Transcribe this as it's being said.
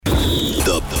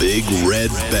The Big Red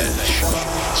Bench.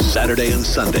 Saturday and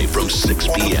Sunday from 6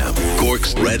 p.m.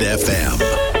 Cork's Red FM.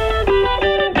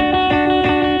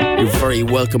 You're very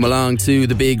welcome along to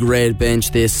the Big Red Bench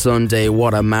this Sunday.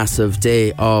 What a massive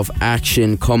day of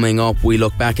action coming up. We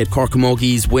look back at Pairc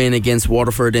Camogie's win against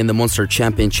Waterford in the Munster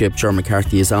Championship. Ger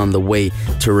McCarthy is on the way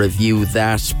to review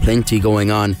that. Plenty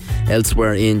going on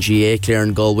elsewhere in GA. Clare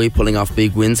and Galway pulling off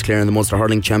big wins. Clare in the Munster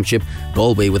Hurling Championship.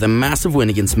 Galway with a massive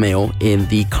win against Mayo in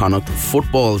the Connacht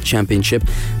Football Championship.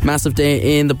 Massive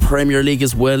day in the Premier League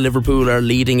as well. Liverpool are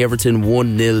leading Everton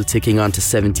 1-0, ticking on to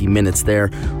 70 minutes there.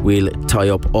 We'll tie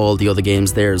up all the other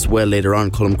games there as well later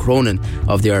on. Colum Cronin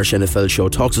of the Irish NFL Show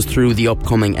talks us through the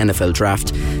upcoming NFL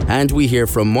draft, and we hear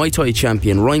from Muay Thai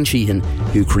champion Ryan Sheehan,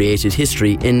 who created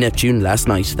history in Neptune last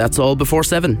night. That's all before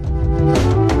 7.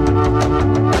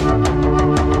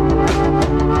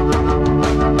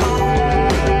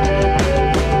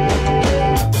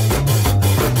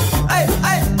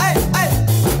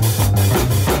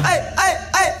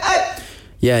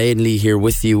 Yeah, Aidan Lee here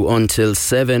with you until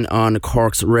 7 on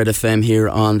Cork's Red FM here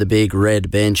on the Big Red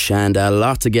Bench, and a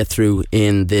lot to get through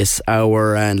in this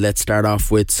hour. And let's start off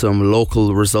with some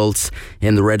local results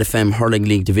in the Red FM Hurling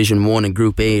League Division 1 in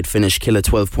Group A. It finished Killa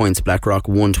 12 points, Blackrock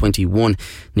 121.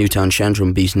 Newtown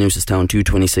Shandrum beat Newcestown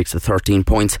 226 to 13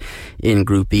 points. In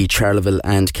Group B, Charleville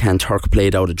and Kanturk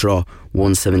played out a draw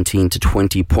 117 to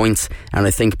 20 points, and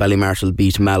I think Ballymartle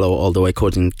beat Mallow, although I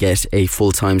couldn't get a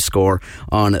full-time score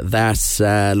on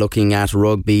that. Looking at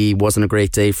rugby, wasn't a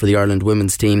great day for the Ireland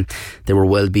women's team. They were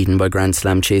well beaten by Grand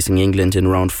Slam chasing England in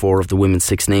round 4 of the Women's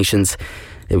Six Nations.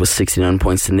 It was 69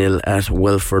 points to 0 at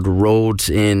Welford Road.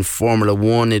 In Formula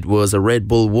 1, it was a Red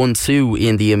Bull 1-2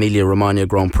 in the Emilia-Romagna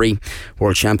Grand Prix.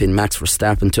 World champion Max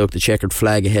Verstappen took the checkered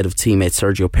flag ahead of teammate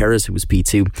Sergio Perez, who was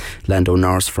P2. Lando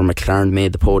Norris for McLaren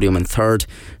made the podium in third.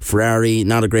 Ferrari,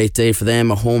 not a great day for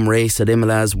them. A home race at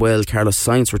Imola as well. Carlos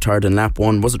Sainz retired in lap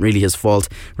 1. Wasn't really his fault.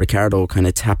 Ricciardo kind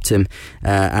of tapped him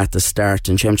at the start.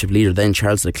 And championship leader then,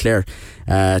 Charles Leclerc,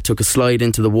 took a slide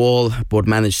into the wall, but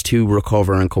managed to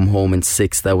recover and come home in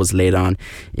 6th. That was late on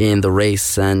in the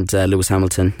race, and Lewis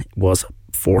Hamilton was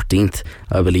 14th,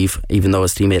 I believe, even though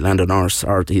his teammate Lando Norris,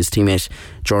 or his teammate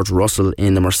George Russell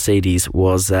in the Mercedes,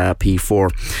 was P4.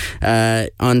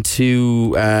 On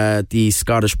to the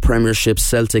Scottish Premiership.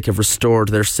 Celtic have restored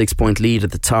their 6-point lead at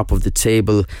the top of the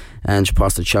table, and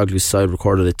Postecoglou's side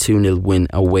recorded a 2-0 win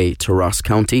away to Ross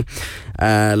County.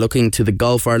 Looking to the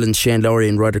Golf, Ireland's Shane Lowry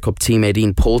and Ryder Cup teammate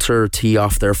Ian Poulter tee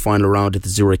off their final round at the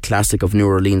Zurich Classic of New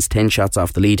Orleans, 10 shots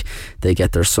off the lead. They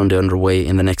get their Sunday underway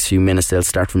in the next few minutes. They'll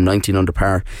start from 19 under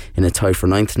par in a tie for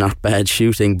 9th. Not bad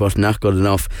shooting, but not good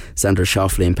enough. Xander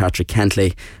Schauffele and Patrick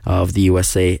Cantley of the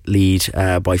USA lead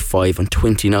by 5 on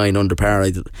 29 under par. I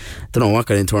don't know what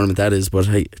kind of tournament that is, but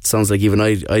it sounds like even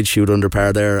I'd shoot under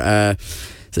par there.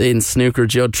 In snooker,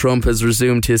 Judd Trump has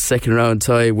resumed his second round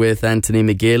tie with Anthony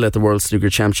McGill at the World Snooker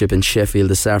Championship in Sheffield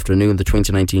this afternoon. The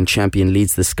 2019 champion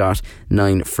leads the Scot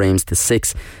 9 frames to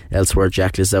 6. Elsewhere,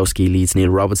 Jack Lisowski leads Neil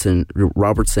Robertson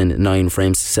 9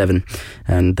 frames to 7,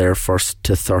 and they're first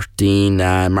to 13.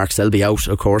 Mark Selby out,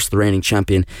 of course, the reigning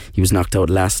champion. He was knocked out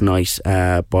last night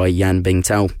by Yan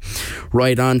Bingtao.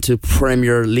 Right on to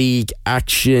Premier League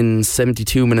action.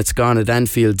 72 minutes gone at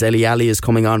Anfield. Dele Alli is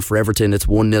coming on for Everton. It's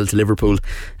 1-0 to Liverpool,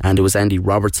 and it was Andy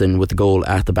Robertson with the goal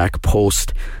at the back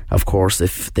post. Of course,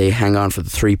 if they hang on for the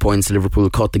 3 points, Liverpool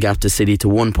cut the gap to City to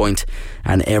 1 point,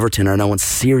 and Everton are now in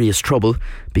serious trouble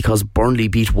because Burnley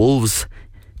beat Wolves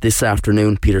this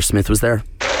afternoon. Peter Smith was there.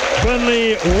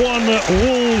 Burnley 1,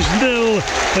 Wolves 0,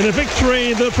 in a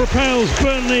victory that propels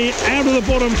Burnley out of the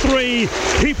bottom 3,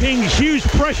 keeping huge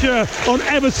pressure on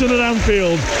Everton at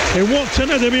Anfield in what turned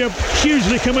out to be a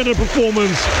hugely committed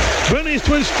performance. Burnley's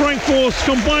twin strike force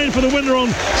combined for the winner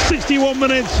on 61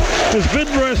 minutes as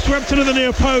Vidra swept into the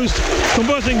near post,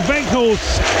 converting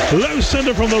Weghorst's low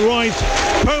centre from the right.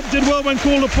 Pope did well when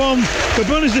called upon, but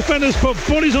Burnley's defenders put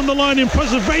bodies on the line in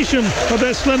preservation of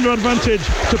their slender advantage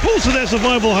to bolster their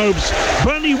survival hopes.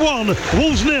 Burnley 1,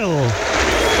 Wolves 0.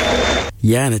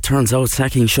 Yeah, and it turns out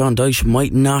sacking Sean Dyche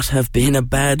might not have been a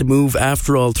bad move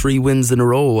after all. 3 wins in a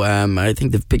row. I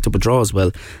think they've picked up a draw as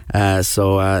well.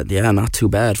 Yeah, not too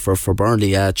bad for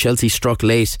Burnley. Chelsea struck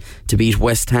late to beat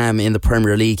West Ham in the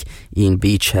Premier League. Ian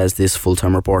Beach has this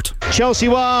full-time report. Chelsea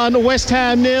 1, West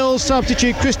Ham 0.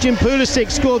 Substitute Christian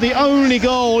Pulisic scored the only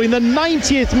goal in the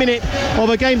 90th minute of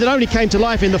a game that only came to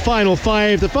life in the final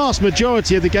 5. The vast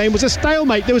majority of the game was a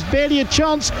stalemate. There was barely a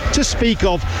chance to speak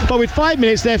of. But with 5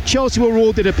 minutes left, Chelsea were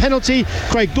awarded a penalty.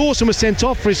 Craig Dawson was sent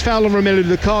off for his foul on Romelu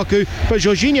Lukaku, but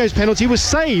Jorginho's penalty was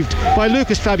saved by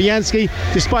Lucas Fabianski.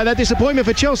 Despite that disappointment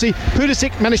for Chelsea,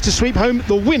 Pulisic managed to sweep home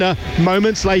the winner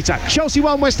moments later. Chelsea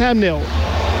 1, West Ham 0.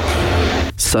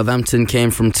 Southampton came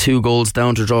from 2 goals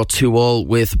down to draw 2-2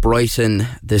 with Brighton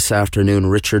this afternoon.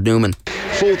 Richard Newman.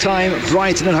 Full-time,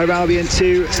 Brighton and Hove Albion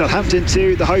 2, Southampton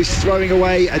 2. The hosts throwing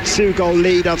away a 2-goal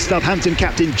lead after Southampton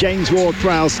captain James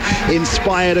Ward-Prowse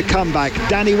inspired a comeback.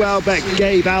 Danny Welbeck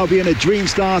gave Albion a dream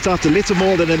start after little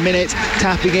more than a minute,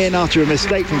 tapping in after a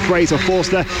mistake from Fraser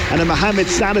Forster, and a Mohamed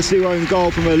Salisu own goal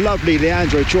from a lovely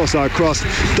Leandro Trossard cross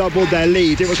doubled their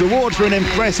lead. It was reward for an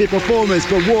impressive performance,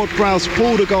 but Ward-Prowse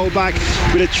pulled a goal back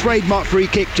with a trademark free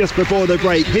kick just before the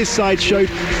break. His side showed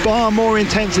far more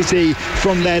intensity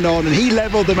from then on, and he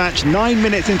levelled the match 9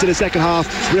 minutes into the second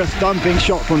half with a thumping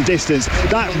shot from distance.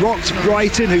 That rocked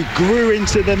Brighton, who grew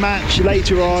into the match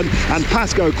later on, and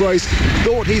Pascal Gross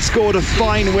thought he scored a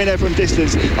fine winner from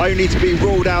distance, only to be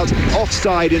ruled out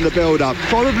offside in the build-up.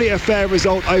 Probably a fair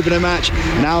result over the match,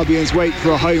 and Albion's wait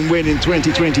for a home win in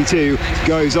 2022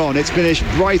 goes on. It's finished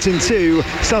Brighton 2,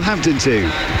 Southampton 2.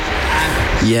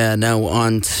 Yeah, now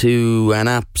on to an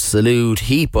absolute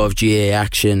heap of GA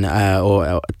action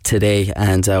today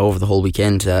and over the whole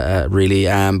weekend, really.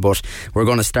 But we're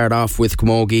going to start off with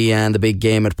Camogie and the big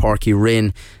game at Pairc Ui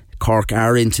Rinn. Cork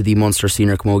are into the Munster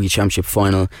Senior Camogie Championship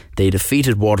final. They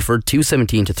defeated Waterford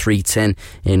 217 to 310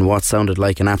 in what sounded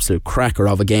like an absolute cracker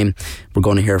of a game. We're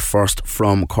going to hear first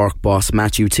from Cork boss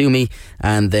Matthew Twomey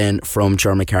and then from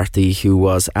Ger McCarthy, who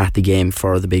was at the game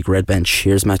for the big red bench.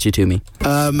 Here's Matthew Twomey.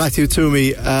 Matthew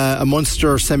Twomey, a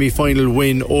Munster semi-final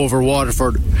win over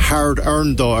Waterford, hard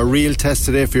earned though, a real test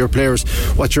today for your players.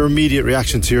 What's your immediate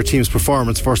reaction to your team's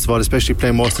performance, first of all, especially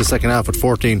playing most of the second half at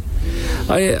 14?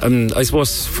 I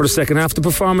suppose for the second half the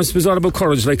performance was all about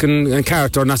courage, like, and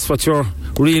character, and that's what you're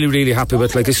really, really happy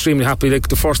with, like extremely happy. Like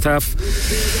the first half,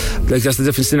 like that's a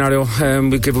different scenario.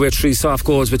 We gave away 3 soft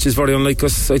goals, which is very unlike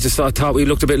us. I just thought we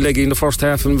looked a bit leggy in the first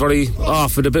half and very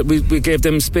off with a bit. We gave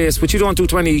them space, which you don't do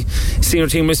to any senior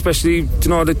team, especially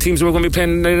the teams that we're going to be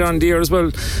playing later on the year as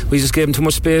well. We just gave them too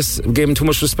much space, gave them too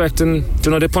much respect, and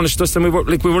they punished us, and we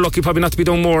were lucky probably not to be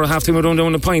down more. Half time we were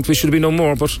down a point, we should have been down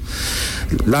more, but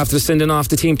after the sending off,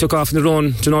 the team took off on their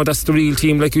own. That's the real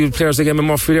team. Like, you players like Emma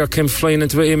Murphy there came flying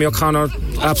into it. Amy O'Connor,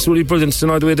 absolutely brilliant.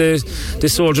 The way they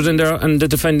soldiered in there, and the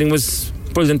defending was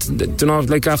brilliant.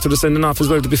 Like after the sending off as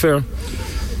well, to be fair.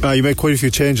 You made quite a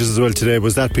few changes as well today.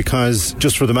 Was that because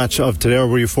just for the match of today, or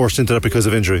were you forced into that because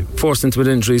of injury? Forced into with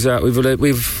injuries, yeah.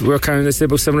 We're carrying, let's say,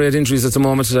 about 7 or 8 injuries at the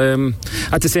moment.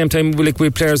 At the same time, we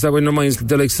have players that were in their minds.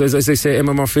 As I say,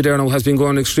 Emma Murphy there now has been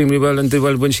going extremely well and did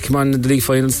well when she came on in the league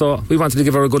final. So we wanted to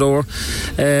give her a good hour.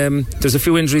 There's a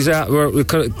few injuries that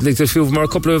there's a few of them are a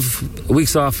couple of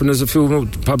weeks off, and there's a few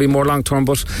probably more long term.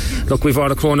 But look, we've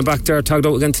Orla Cronin back there, tagged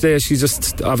out again today. She's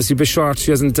just obviously a bit short. She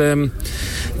hasn't done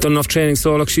enough training.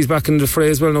 So look, she's back in the fray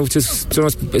as well now, which is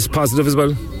it's positive as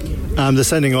well. The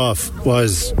sending off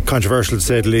was controversial, to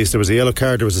say the least. There was a yellow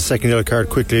card, there was a second yellow card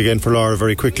quickly again for Laura,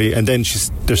 very quickly, and then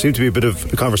there seemed to be a bit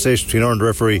of a conversation between her and the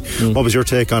referee. What was your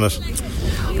take on it?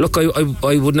 Look,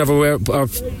 I would never go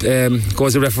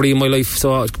as a referee in my life,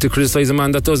 so to criticise a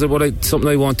man that does it, something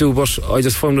I won't do, but I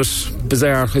just found it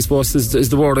bizarre, I suppose, is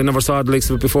the word. I never saw the likes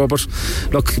of it before, but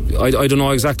look, I don't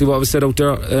know exactly what was said out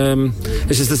there.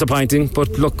 It's just disappointing, but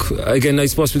look, again, I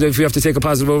suppose if we have to take a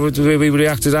positive over it, the way we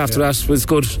reacted after that was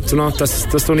good. That's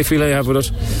the only feel I have with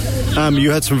it. You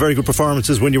had some very good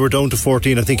performances when you were down to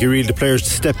 14. I think the players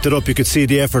stepped it up. You could see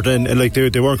the effort, and like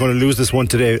they weren't going to lose this one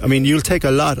today. I mean, you'll take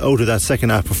a lot out of that second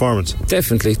half performance.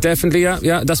 Definitely,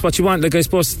 yeah, that's what you want. Like, I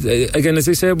suppose, again, as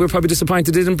I say, we're probably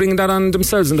disappointed they didn't bring that on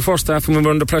themselves in the first half when we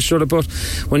were under pressure, but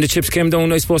when the chips came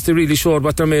down, I suppose they really showed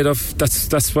what they're made of.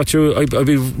 That's what I'd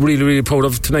be really, really proud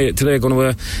of today going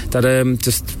away, that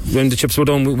just when the chips were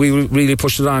down, we really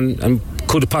pushed it on and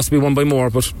could have possibly won by more,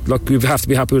 but look, we have to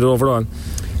be happy with it overall.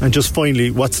 And just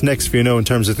finally, what's next for you now in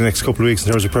terms of the next couple of weeks,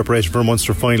 in terms of preparation for a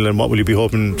Munster final, and what will you be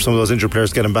hoping some of those injured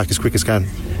players get them back as quick as can?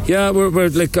 Yeah, we're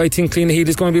like, I think Clina Healy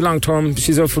is going to be long term.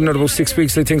 She's out for another about 6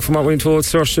 weeks, I think, from what we're told.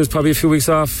 Saoirse is probably a few weeks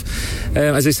off.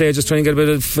 As I say, just trying to get a bit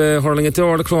of hurling at the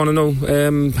Orla Cronin now.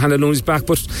 Hannah Looney's back,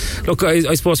 but look,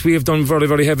 I suppose we have done very,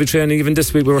 very heavy training. Even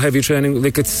this week we were heavy training.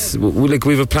 Like,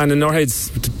 we have a plan in our heads.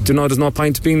 There's no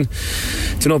point being,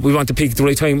 we want to peak at the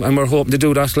right time, and we're hoping to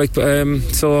do that. Like,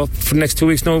 so for the next 2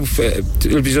 weeks now,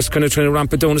 it'll be just kind of trying to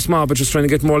ramp it down a small, but just trying to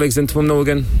get more legs into them now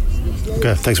again.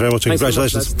 Okay, thanks very much, and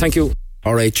congratulations. Thank you.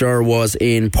 Alright, Ger was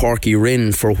in Pairc Ui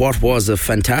Rinn for what was a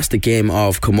fantastic game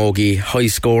of camogie, high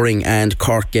scoring, and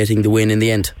Cork getting the win in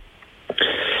the end.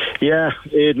 Yeah,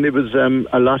 Aidan, it was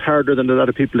a lot harder than a lot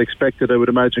of people expected, I would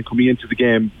imagine, coming into the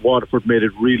game. Waterford made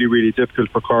it really, really difficult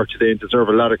for Cork today and deserve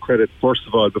a lot of credit, first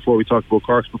of all, before we talk about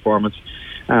Cork's performance.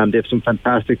 They have some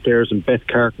fantastic players in Beth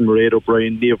Carton, Mairead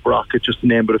O'Brien, Niamh Brockett, just to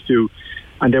name but a few.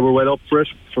 And they were well up for it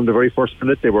from the very first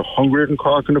minute. They were hungrier than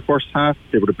Cork in the first half.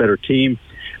 They were the better team.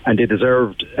 And they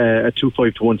deserved a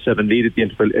 2-5 to 1-7 lead at the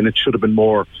end of it, and it should have been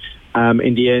more.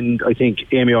 In the end, I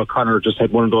think Amy O'Connor just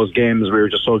had one of those games where you're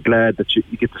just so glad that you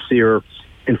get to see her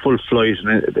in full flight,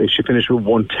 and she finished with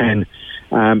 110,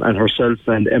 and herself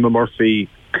and Emma Murphy,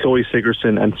 Chloe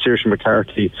Sigerson and Ger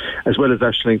McCarthy, as well as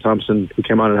Aisling Thompson, who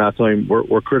came on at half-time,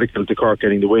 were critical to Cork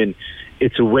getting the win.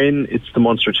 It's a win, it's the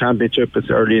Munster Championship, it's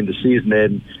early in the season,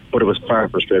 Ed, but it was far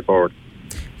from straightforward.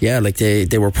 Yeah, like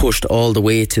they were pushed all the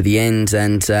way to the end,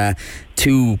 and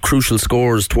two crucial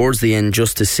scores towards the end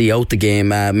just to see out the game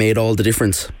made all the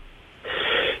difference.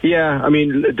 Yeah, I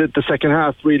mean, the second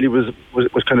half really was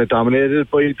kind of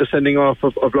dominated by the sending off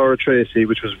of Laura Tracy,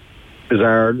 which was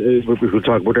bizarre. We'll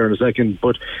talk about her in a second.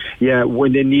 But yeah,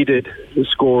 when they needed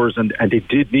scores, and they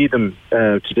did need them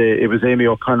today, it was Amy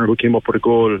O'Connor who came up with a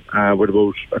goal with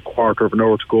about a quarter of an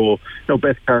hour to go. Now,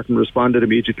 Beth Carton responded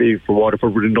immediately for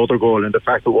Waterford with another goal, and the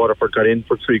fact that Waterford got in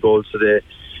for 3 goals today,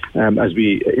 as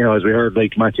we heard,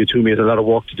 like Matthew Twomey has a lot of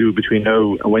work to do between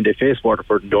now and when they face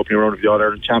Waterford in the opening round of the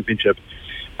All-Ireland Championship.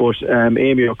 But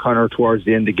Amy O'Connor towards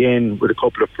the end again with a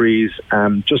couple of frees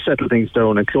just settled things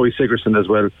down, and Chloe Sigerson as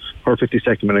well, her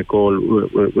 52nd minute goal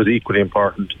was equally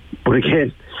important. But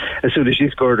again, as soon as she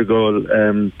scored a goal,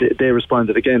 they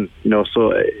responded again,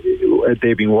 so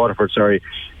they being Waterford, sorry.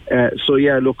 So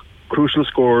yeah, look, crucial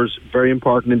scores, very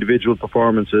important individual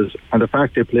performances, and the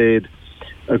fact they played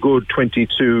a good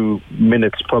 22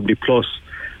 minutes probably plus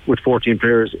with 14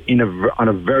 players on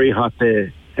a very hot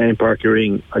day in Pairc Ui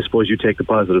Rinn, I suppose you take the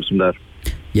positives from that.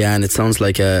 Yeah, and it sounds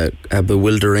like a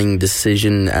bewildering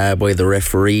decision by the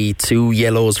referee. 2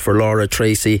 yellows for Laura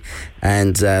Tracy,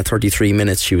 and 33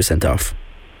 minutes she was sent off.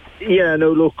 Yeah,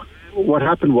 no, look, what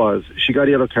happened was she got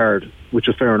a yellow card, which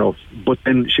was fair enough, but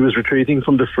then she was retreating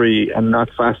from the free and not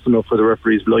fast enough for the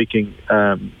referee's liking.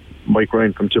 Mike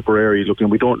Ryan from Tipperary, look,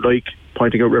 and we don't like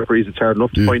pointing out referees, it's hard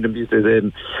enough to find them these days,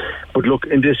 Aidan. But look,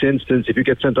 in this instance, if you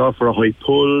get sent off for a high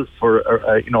pull, for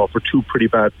 2 pretty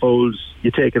bad fouls, you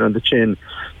take it on the chin.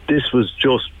 This was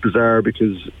just bizarre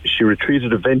because she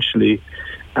retreated eventually,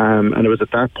 and it was at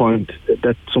that point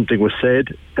that something was said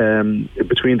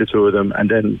between the two of them, and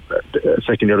then a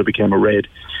second yellow became a red.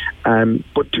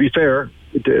 But to be fair,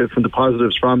 from the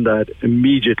positives from that,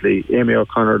 immediately Amy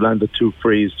O'Connor landed 2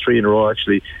 frees, 3 in a row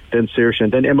actually, then Saoirse,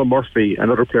 and then Emma Murphy,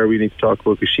 another player we need to talk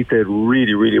about because she played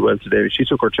really, really well today. She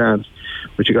took her chance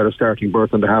when she got a starting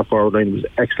berth on the half-hour line, was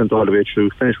excellent all the way through,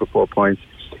 finished with 4 points.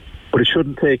 But it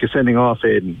shouldn't take a sending off,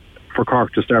 Aidan, for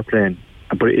Cork to start playing,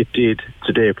 but it did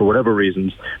today for whatever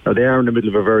reasons. Now they are in the middle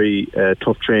of a very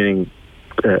tough training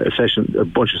a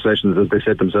bunch of sessions, as they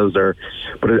said themselves there,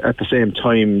 but at the same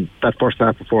time that first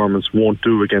half performance won't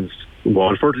do against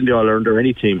Waterford in the All-Ireland or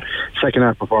any team. Second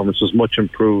half performance was much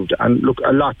improved, and look,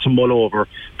 a lot to mull over,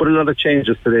 but a lot of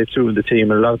changes today too in the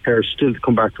team, and a lot of players still to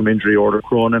come back from injury. Order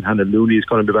Cronin, Hannah Looney is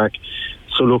going to be back,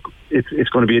 so look, it's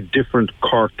going to be a different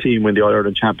Cork team when the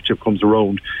All-Ireland Championship comes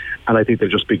around, and I think they'll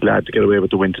just be glad to get away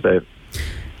with the win today.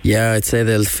 Yeah, I'd say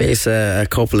they'll face a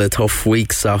couple of tough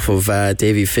weeks off of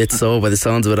Davy Fitzo. By the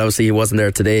sounds of it, obviously he wasn't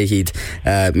there today. He'd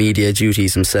media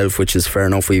duties himself, which is fair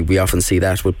enough. We often see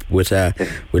that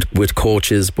with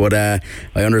coaches, but I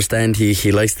understand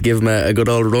he likes to give them a good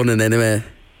old running anyway.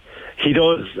 He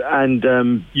does,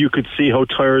 and you could see how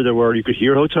tired they were. You could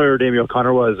hear how tired Amy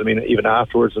O'Connor was. I mean, even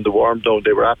afterwards in the warm down,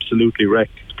 they were absolutely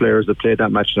wrecked. Players that played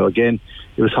that match. Now again,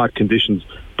 it was hot conditions,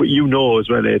 but as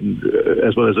well, Aidan,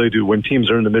 as well as I do, when teams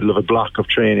are in the middle of a block of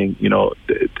training,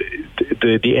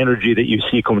 the energy that you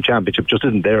see come championship just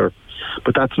isn't there.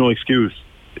 But that's no excuse.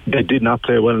 They did not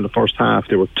play well in the first half.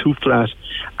 They were too flat,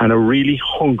 and a really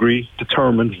hungry,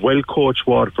 determined, well-coached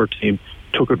Waterford team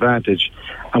took advantage.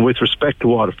 And with respect to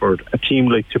Waterford, a team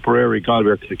like Tipperary, Galway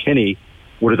or Kilkenny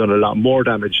would have done a lot more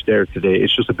damage there today.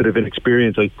 It's just a bit of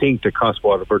inexperience, I think, that cost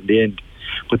Waterford in the end.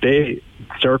 But they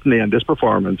certainly, on this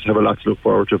performance, have a lot to look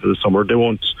forward to for the summer. They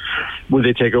won't. Will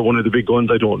they take out one of the big guns?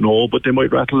 I don't know, but they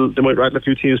might rattle a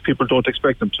few teams people don't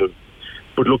expect them to.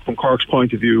 But look, from Cork's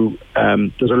point of view,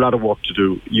 there's a lot of work to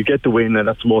do. You get the win, and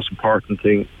that's the most important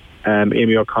thing.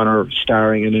 Amy O'Connor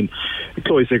starring, and then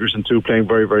Chloe Sigerson too playing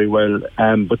very, very well.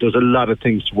 But there's a lot of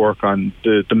things to work on.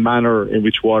 The manner in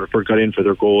which Waterford got in for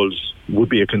their goals would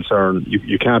be a concern.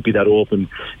 You can't be that open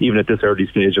even at this early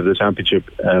stage of the championship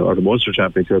or the Munster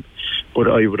Championship. But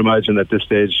I would imagine at this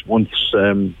stage, once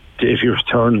if he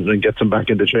returns and gets them back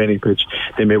in the training pitch,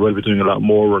 they may well be doing a lot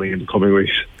more running in the coming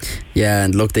weeks. Yeah,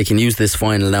 and look, they can use this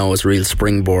final now as a real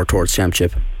springboard towards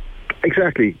championship.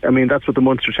 Exactly. I mean, that's what the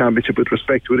Munster Championship, with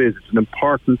respect to it, is. It's an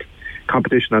important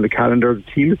competition on the calendar. The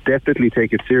teams definitely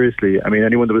take it seriously. I mean,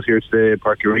 anyone that was here today at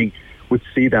Pairc Ui Rinn would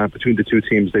see that between the two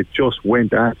teams. They just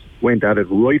went at it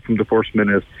right from the first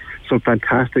minute. Some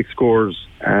fantastic scores,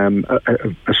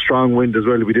 a strong wind as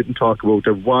well we didn't talk about.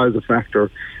 There was a factor,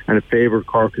 and it favoured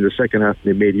Cork in the second half, and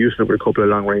they made use of it with a couple of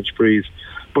long range frees.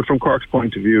 But from Cork's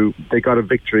point of view, they got a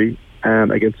victory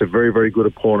against a very, very good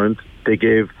opponent. They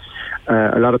gave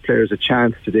a lot of players a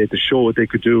chance today to show what they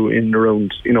could do in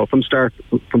around, from the start.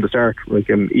 Like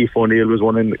Aoife O'Neill was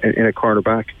one in a corner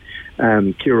back.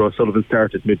 Ciara O'Sullivan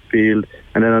started midfield,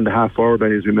 and then on the half forward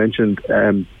line, as we mentioned,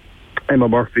 Emma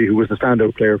Murphy, who was the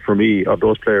standout player for me of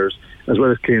those players, as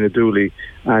well as Cliona Dooley,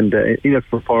 and in it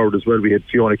for forward as well we had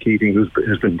Fiona Keating,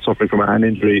 who's been suffering from a hand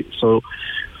injury. So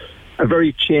a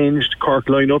very changed Cork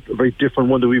lineup, a very different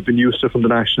one that we've been used to from the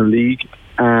National League.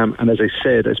 And as I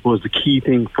said, I suppose the key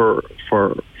thing for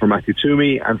Matthew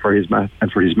Twomey and for his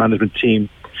management team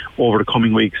over the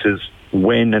coming weeks is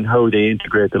when and how they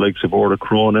integrate the likes of Orla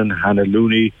Cronin, Hannah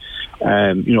Looney,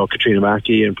 Katrina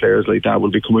Mackey, and players like that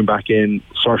will be coming back in.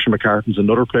 Saoirse McCarthy's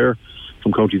another player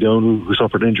from County Down who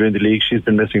suffered injury in the league. She's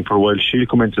been missing for a while. She'll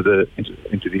come into the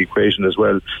equation as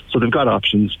well. So they've got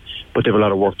options, but they have a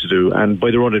lot of work to do. And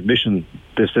by their own admission,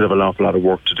 they still have an awful lot of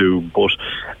work to do. But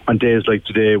on days like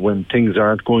today, when things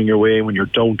aren't going your way, when you're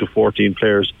down to 14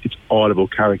 players, it's all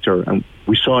about character. And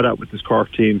we saw that with this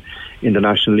Cork team in the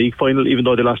National League final. Even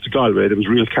though they lost to Galway, there was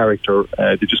real character.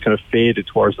 They just kind of faded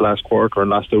towards the last quarter and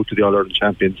lost out to the All-Ireland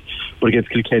champions. But against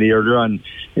Kilkenny earlier on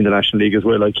in the National League as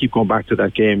well, I keep going back to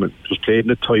that game. It was played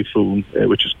in a typhoon,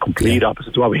 which is complete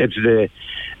opposite to what we had today.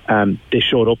 They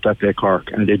showed up that day,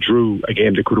 Cork, and they drew a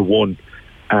game they could have won.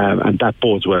 And that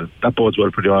bodes well. That bodes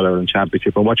well for the All-Ireland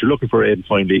Championship. And what you're looking for, Aidan,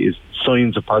 finally, is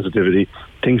signs of positivity,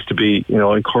 things to be,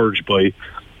 encouraged by.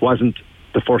 Wasn't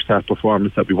the first half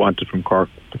performance that we wanted from Cork,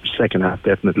 but the second half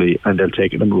definitely, and they'll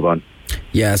take it and move on.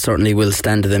 Yeah, certainly will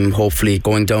stand to them, hopefully,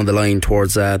 going down the line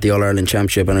towards the All-Ireland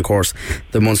Championship and, of course,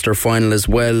 the Munster final as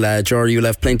well. Ger, you'll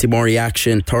have plenty more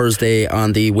reaction Thursday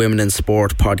on the Women in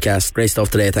Sport podcast. Great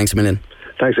stuff today. Thanks a million.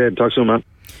 Thanks, Ed. Talk soon, man.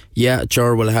 Yeah,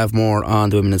 Ger will have more on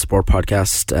the Women in Sport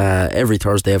podcast every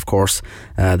Thursday, of course.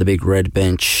 The big Red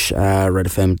Bench,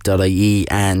 redfm.ie,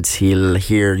 and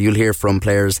you'll hear from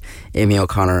players Amy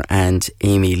O'Connor and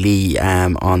Amy Lee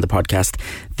on the podcast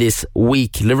this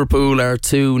week. Liverpool are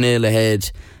 2-0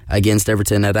 ahead against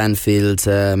Everton at Anfield.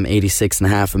 86 and a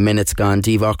half minutes gone.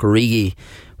 Divock Origi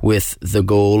with the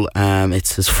goal.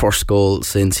 It's his first goal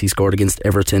since he scored against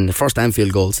Everton, the first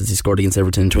Anfield goal since he scored against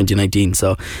Everton in 2019.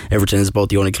 So Everton is about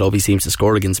the only club he seems to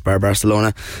score against, bar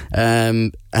Barcelona.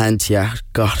 And yeah,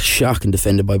 shocking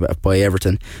defended by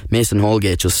Everton. Mason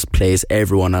Holgate just plays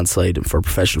everyone on side, and for a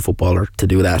professional footballer to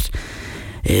do that,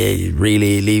 it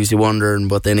really leaves you wondering.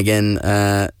 But then again,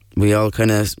 we all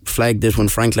kind of flagged it when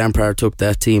Frank Lampard took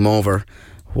that team over.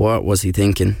 What was he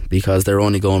thinking? Because they're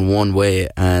only going one way,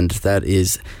 and that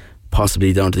is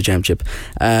possibly down to the championship.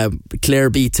 Clare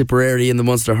beat Tipperary in the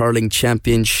Munster Hurling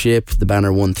Championship. The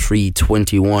Banner won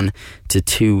 3-21 to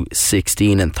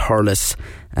 2-16 in Thurles,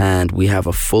 and we have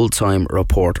a full-time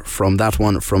report from that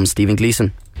one from Stephen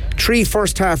Gleeson. 3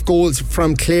 first half goals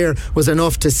from Clare was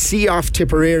enough to see off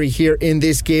Tipperary here in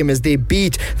this game as they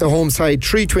beat the home side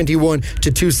 3-21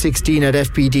 to 2-16 at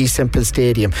FBD Semple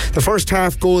Stadium. The first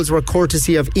half goals were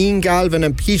courtesy of Ian Galvin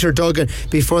and Peter Duggan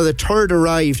before the third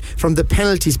arrived from the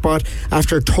penalty spot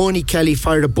after Tony Kelly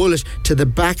fired a bullet to the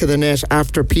back of the net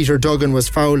after Peter Duggan was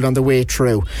fouled on the way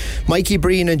through. Mikey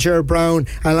Breen and Ger Brown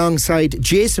alongside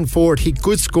Jason Ford hit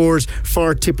good scores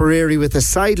for Tipperary with a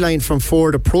sideline from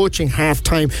Ford approaching half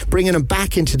time, bringing him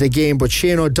back into the game, but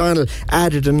Shane O'Donnell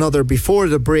added another before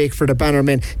the break for the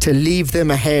Bannermen to leave them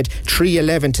ahead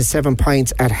 3-11 to 7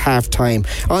 points at half time.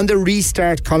 On the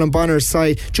restart, Colin Bonner's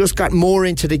side just got more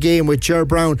into the game with Ger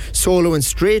Brown soloing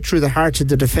straight through the heart of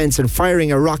the defence and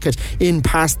firing a rocket in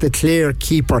past the Clare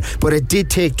keeper, but it did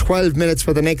take 12 minutes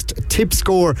for the next tip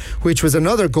score, which was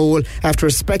another goal after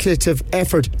a speculative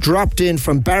effort dropped in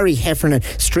from Barry Heffernan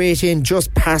straight in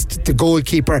just past the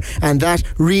goalkeeper, and that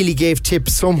really gave Tip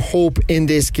some hope in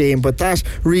this game. But that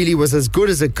really was as good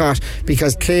as it got,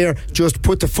 because Clare just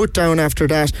put the foot down after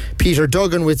that. Peter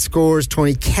Duggan with scores,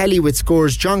 Tony Kelly with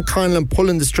scores, John Conlon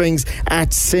pulling the strings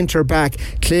at centre back.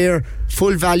 Clare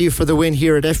full value for the win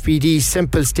here at FBD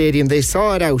Simple Stadium. They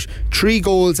saw it out, 3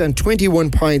 goals and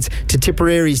 21 points to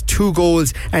Tipperary's 2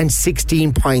 goals and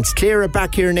 16 points. Clare are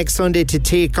back here next Sunday to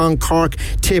take on Cork.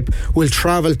 Tip will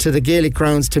travel to the Gaelic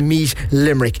grounds to meet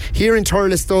Limerick. Here in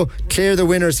Thurles though, Clare the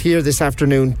winners here this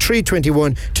afternoon,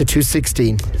 321 to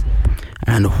 216.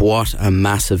 And what a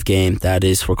massive game that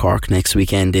is for Cork next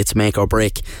weekend. It's make or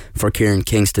break for Kieran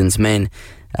Kingston's men.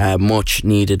 Much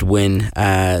needed win.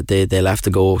 They'll have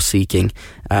to go seeking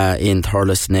in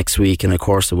Thurles next week, and of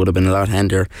course it would have been a lot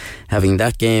handier having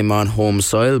that game on home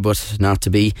soil, but not to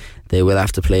be. They will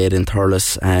have to play it in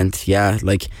Thurles, and yeah,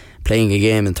 like playing a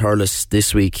game in Thurles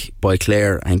this week by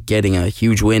Clare and getting a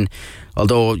huge win.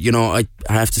 Although, you know, I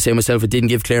have to say myself, it didn't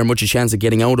give Clare much a chance of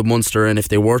getting out of Munster, and if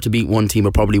they were to beat one team,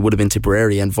 it probably would have been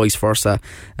Tipperary, and vice versa.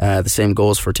 The same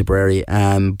goes for Tipperary.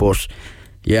 But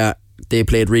yeah, they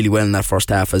played really well in that first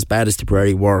half. As bad as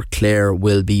Tipperary were, Clare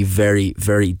will be very,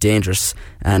 very dangerous.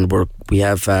 And we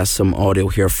have some audio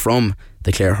here from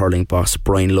the Clare hurling boss,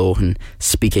 Brian Lohan,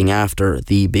 speaking after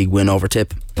the big win over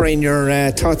Tip. Brian,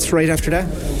 your thoughts right after that?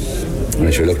 I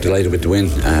sure look delighted with the win.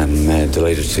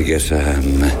 Delighted to get a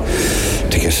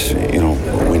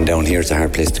win down here. It's a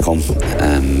hard place to come,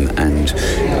 and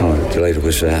delighted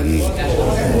with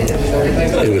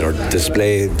our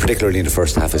display, particularly in the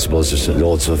first half. I suppose there's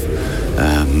loads of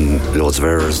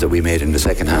errors that we made in the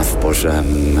second half, but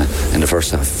in the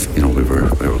first half, we were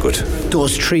good.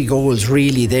 Those 3 goals,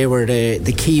 really, they were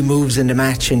the key moves in the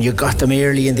match, and you got them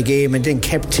early in the game, and then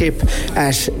kept Tip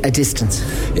at a distance.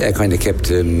 Yeah, kind of kept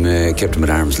them at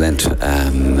arm's length.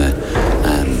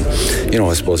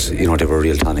 I suppose they were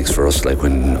real tonics for us, like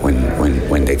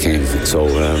when they came. So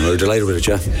we're delighted with it,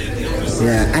 yeah.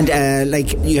 Yeah, and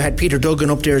you had Peter Duggan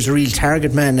up there as a real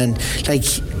target man, and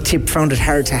Tip found it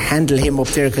hard to handle him up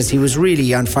there because he was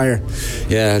really on fire.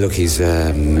 Yeah, look, he's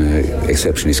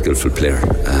exceptionally skillful player.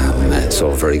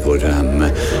 So very good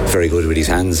with his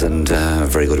hands, and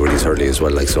very good with his hurley as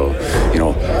well.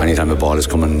 Anytime the ball is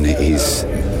coming,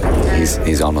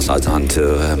 he's almost odds on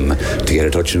to get a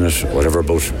touch in it, whatever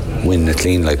about winning it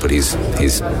clean, but he's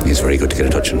very good to get a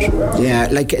touch in it. Yeah,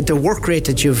 the work rate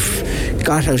that you've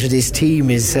got out of this team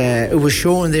is it was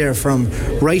shown there from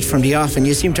the off, and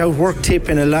you seem to outwork Tip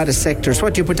in a lot of sectors.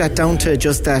 What do you put that down to,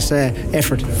 just that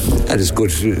effort? That is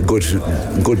good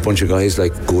bunch of guys,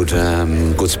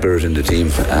 good spirit in the team.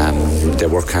 They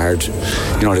work hard.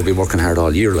 They've been working hard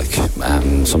all year.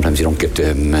 Sometimes you don't get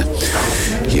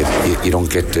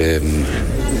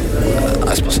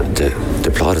I suppose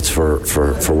the plaudits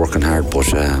for working hard, but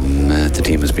the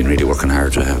team has been really working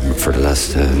hard for the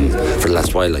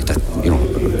last while.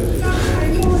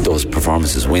 Those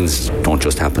performances, wins don't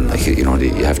just happen.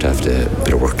 You have to have the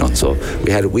bit of work done. So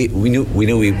we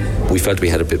felt we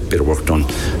had a bit of work done.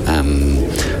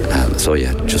 So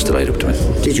yeah, just delighted to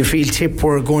win. Did you feel Tip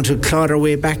were going to claw their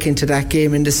way back into that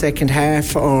game in the second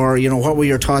half, or what were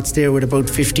your thoughts there with about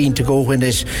 15 to go when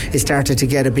it started to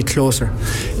get a bit closer?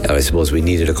 I suppose we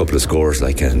needed a couple of scores,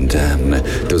 and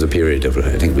there was a period of,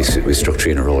 I think we struck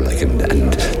 3 in a row, and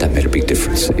that made a big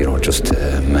difference. Just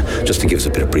to give us a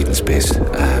bit of breathing space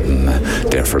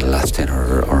there for the last 10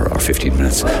 or 15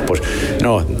 minutes. But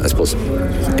I suppose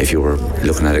if you were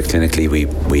looking at it clinically,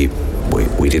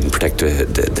 we didn't protect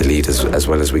the lead as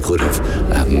well as we could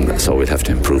have, so we'd have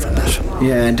to improve on that.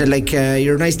 Yeah, and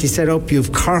you're nicely set up.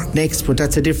 You've Cork next, but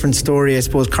that's a different story, I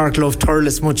suppose. Cork love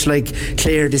Thurles much like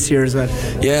Clare this year as well.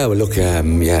 Yeah, well look,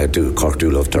 Cork do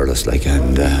love Thurles,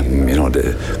 and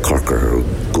the Cork are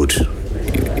good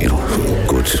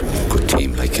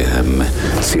team,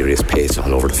 serious pace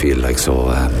all over the field,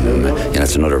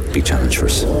 it's another big challenge for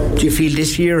us. Do you feel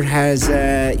this year has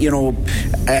a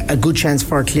good chance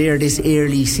for Clare this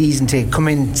early season to come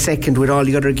in second with all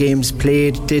the other games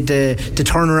played? Did the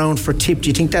turnaround for Tip, do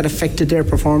you think that affected their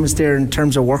performance there in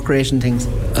terms of work rate and things?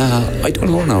 I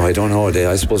don't know.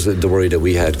 I suppose the worry that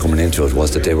we had coming into it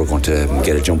was that they were going to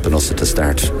get a jump on us at the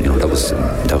start.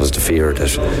 That was the fear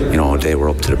that they were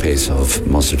up to the pace of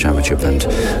Munster Championship, and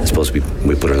I suppose we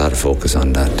put a lot of focus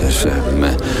on that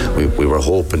we were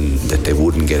hoping that they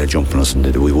wouldn't get a jump on us and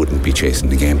that we wouldn't be chasing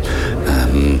the game.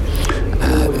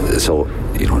 So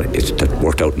that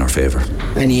worked out in our favour.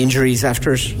 Any injuries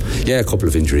after it? Yeah, a couple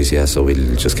of injuries, so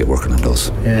we'll just get working on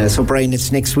those. So Brian,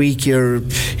 it's next week, your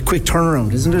quick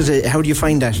turnaround, isn't it? How do you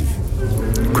find that?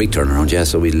 Quick turnaround, yeah.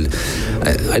 So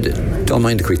I don't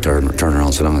mind the quick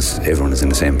turnaround so long as everyone is in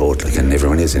the same boat, and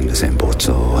everyone is in the same boat.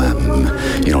 So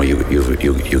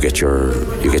you get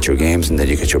your games, and then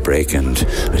you get your break. And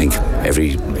I think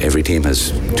every team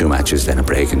has 2 matches, then a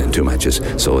break, and then 2 matches.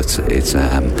 So it's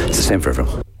the same for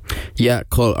everyone. Yeah,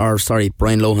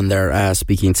 Brian Lohan there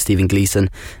speaking to Stephen Gleeson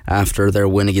after their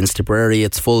win against Tipperary.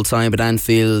 It's full time at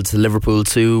Anfield. Liverpool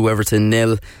 2, Everton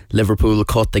 0. Liverpool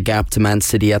cut the gap to Man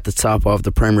City at the top of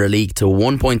the Premier League to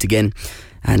 1 point again,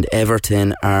 and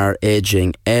Everton are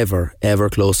edging ever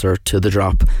closer to the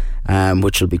drop,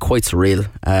 which will be quite surreal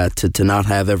to not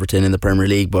have Everton in the Premier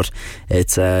League, but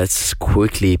it's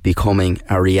quickly becoming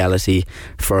a reality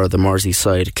for the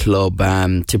Merseyside club.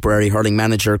 Tipperary hurling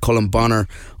manager Colum Bonner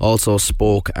also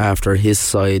spoke after his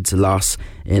side's loss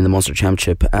in the Munster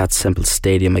Championship at Semple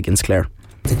Stadium against Clare.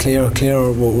 The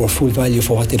Clare were full value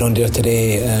for what they done there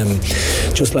today.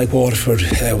 Just like Waterford,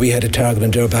 we had a target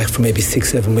on their back for maybe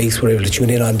 6-7 weeks. We were able to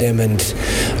tune in on them, and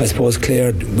I suppose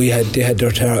Clare, they had their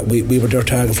target. We were their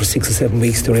target for 6 or 7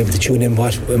 weeks. They were able to tune in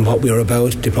what we were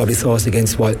about. They probably saw us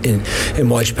against in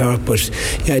Walsh Park, but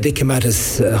yeah, they came at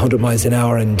us 100 miles an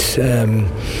hour, and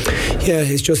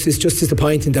it's just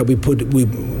disappointing that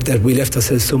we left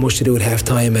ourselves so much to do at half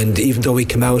time. And even though we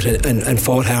came out and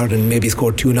fought hard and maybe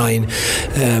scored 2-9.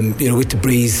 With the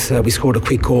breeze, we scored a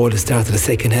quick goal at the start of the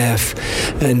second half,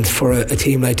 and for a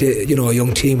team like a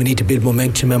young team, we need to build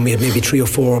momentum, and we have maybe 3 or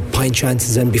 4 point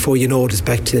chances, and before you know it's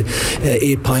back to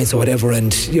 8 points or whatever,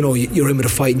 and you're in with a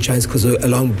fighting chance because a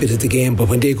long bit of the game, but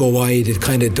when they go wide it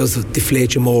kind of does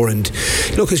deflate you more. And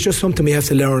look, it's just something we have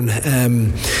to learn.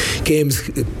 Games,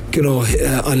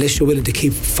 unless you're willing to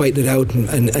keep fighting it out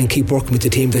and keep working with the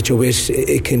team that you're with,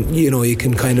 it can you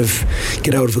can kind of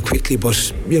get out of it quickly,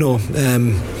 but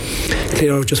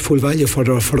Clare just full value for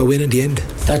the win in the end.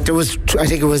 I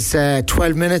think it was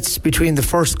 12 minutes between the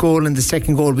first goal and the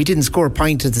second goal. We didn't score a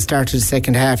point at the start of the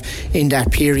second half in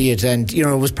that period, and it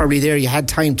was probably there you had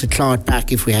time to claw it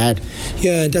back if we had.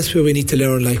 Yeah, and that's where we need to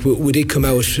learn. Like we did come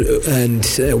out and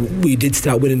we did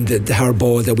start winning the hard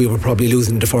ball that we were probably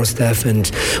losing in the first half,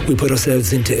 and we put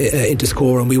ourselves into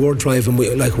score, and we were driving.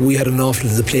 We had an awful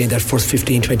lot of play in that first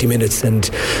 15-20 minutes,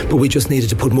 but we just needed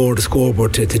to put more of the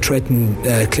scoreboard to threaten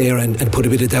Clare and put a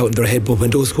bit of doubt in their head. But when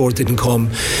those scores didn't come,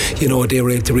 they were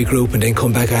able to regroup and then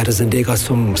come back at us, and they got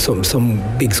some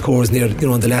big scores near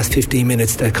in the last 15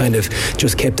 minutes that kind of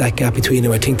just kept that gap between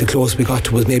them. I think the closest we got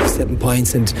to was maybe 7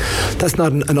 points, and that's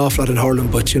not an awful lot in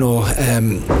hurling, but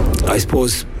I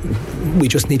suppose we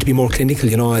just need to be more clinical,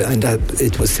 and that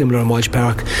it was similar in Walsh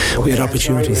Park. We had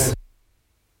opportunities.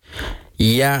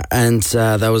 Yeah, and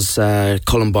that was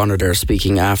Colum Bonner there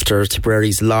speaking after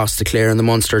Tipperary's loss to Clare in the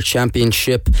Munster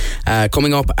Championship.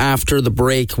 Coming up after the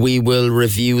break, we will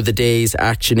review the day's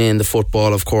action in the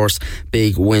football, of course.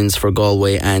 Big wins for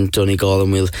Galway and Donegal,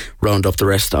 and we'll round up the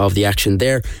rest of the action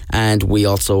there. And we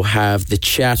also have the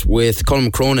chat with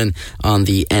Colum Cronin on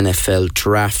the NFL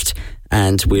draft.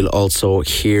 And we'll also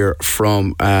hear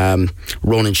from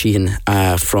Ronan Sheehan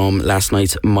from last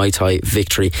night's Muay Thai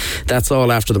victory. That's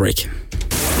all after the break.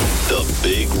 The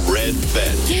Big Red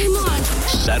Bench.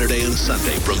 Saturday and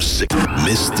Sunday from 6.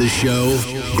 Missed the show?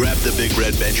 Grab the Big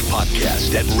Red Bench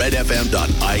podcast at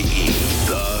redfm.ie.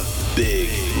 The Big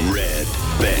Red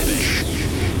Bench.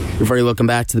 You're very welcome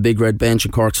back to the Big Red Bench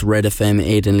of Cork's Red FM.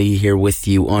 Aidan Lee here with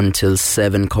you until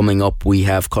 7. Coming up, we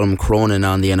have Colum Cronin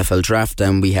on the NFL draft,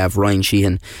 and we have Ryan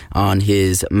Sheehan on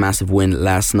his massive win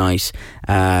last night,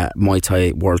 Muay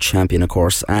Thai world champion, of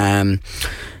course.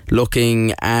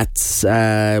 Looking at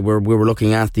we were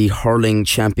looking at the hurling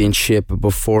championship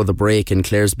before the break, and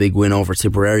Clare's big win over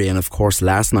Tipperary, and of course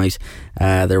last night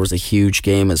there was a huge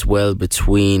game as well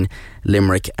between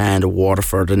Limerick and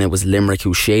Waterford, and it was Limerick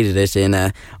who shaded it in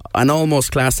an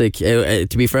almost classic.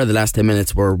 To be fair, the last 10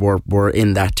 minutes were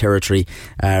in that territory.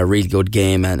 Really good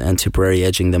game, and Tipperary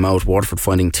edging them out. Waterford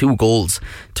finding 2 goals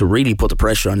to really put the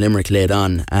pressure on Limerick laid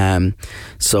on.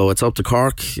 So it's up to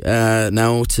Cork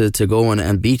now to go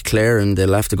and beat Clare, and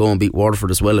they'll have to go and beat Waterford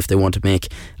as well if they want to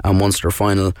make a Munster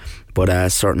final. But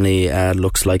certainly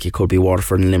looks like it could be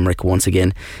Waterford and Limerick once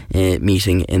again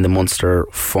meeting in the Munster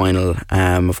final.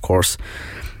 Of course,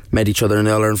 met each other in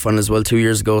the All-Ireland final as well 2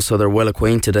 years ago, so they're well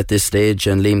acquainted at this stage,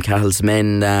 and Liam Cahill's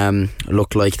men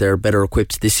look like they're better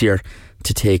equipped this year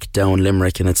to take down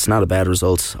Limerick, and it's not a bad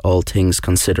result, all things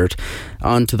considered.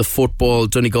 On to the football.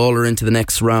 Donegal are into the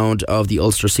next round of the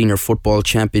Ulster Senior Football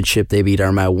Championship. They beat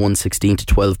Armagh 116 to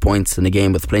 12 points in a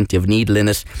game with plenty of needle in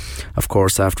it. Of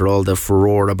course, after all the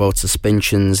furore about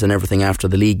suspensions and everything after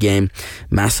the league game,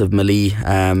 massive melee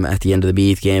at the end of the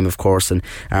Meath game, of course, and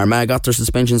Armagh got their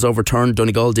suspensions overturned.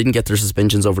 Donegal didn't get their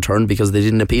suspensions overturned because they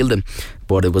didn't appeal them,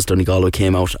 but it was Donegal who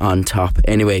came out on top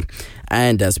anyway.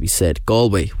 And as we said,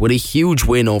 Galway with a huge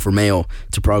win over Mayo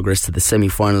to progress to the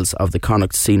semi-finals of the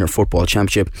Connacht Senior Football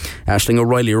Championship. Aisling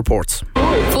O'Reilly reports.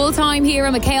 Full time here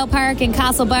at McHale Park in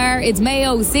Castlebar. It's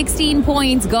Mayo 16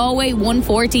 points, Galway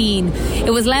 114.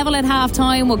 It was level at half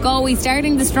time with Galway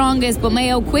starting the strongest, but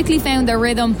Mayo quickly found their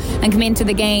rhythm and come into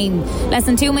the game. Less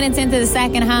than 2 minutes into the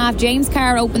second half, James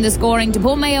Carr opened the scoring to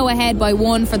put Mayo ahead by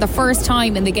 1 for the first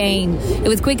time in the game. It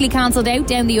was quickly cancelled out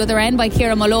down the other end by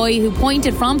Ciara Molloy, who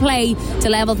pointed from play to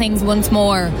level things once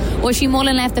more. Oisin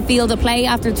Mullen left the field of play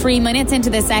after 3 minutes into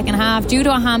the second half due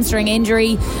to a hamstring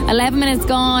injury. 11 minutes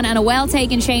gone and a well-taken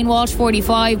Shane Walsh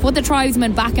 45 put the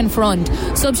tribesmen back in front.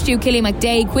 Substitute Killy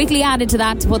McDade quickly added to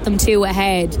that to put them 2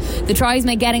 ahead. The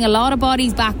tribesmen getting a lot of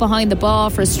bodies back behind the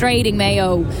ball, frustrating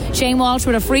Mayo. Shane Walsh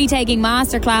with a free-taking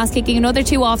masterclass, kicking another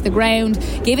 2 off the ground,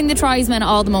 giving the tribesmen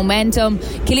all the momentum.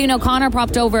 Cillian O'Connor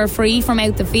propped over a free from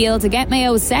out the field to get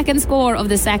Mayo's second score of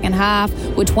the second half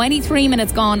with 23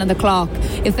 minutes gone on the clock.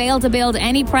 It failed to build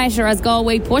any pressure as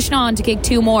Galway pushed on to kick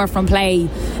 2 more from play.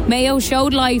 Mayo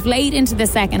showed life late into the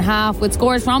second half with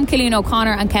scores from Cillian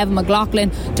O'Connor and Kevin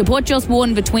McLaughlin to put just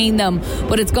 1 between them,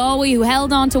 but it's Galway who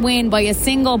held on to win by a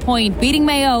single point, beating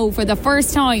Mayo for the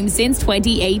first time since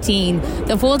 2018.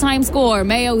 The full-time score,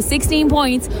 Mayo 16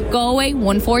 points, Galway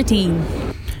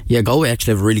 114. Yeah, Galway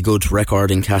actually have a really good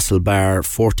record in Castlebar,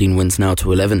 14 wins now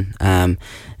to 11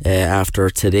 after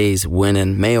today's win,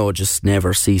 and Mayo just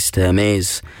never ceased to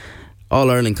amaze.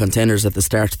 All-Ireland contenders at the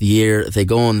start of the year. They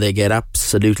go and they get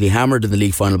absolutely hammered in the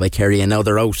league final by Kerry, and now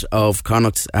they're out of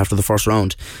Connacht after the first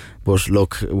round. But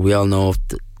look, we all know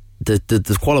the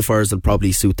qualifiers will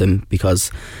probably suit them because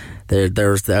I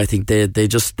think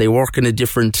they work in a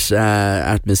different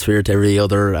atmosphere to every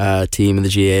other team in the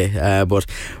GA. But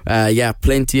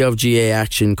plenty of GA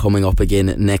action coming up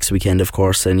again next weekend, of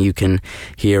course, and you can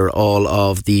hear all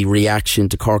of the reaction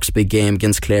to Cork's big game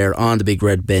against Clare on the Big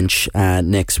Red Bench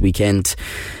next weekend.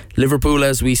 Liverpool,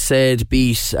 as we said,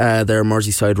 beat their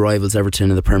Merseyside rivals Everton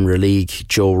in the Premier League.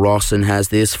 Joe Rawson has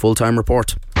this full-time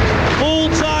report.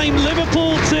 Full-time,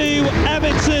 Liverpool 2,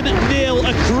 Everton 0.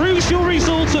 A crucial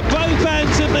result at both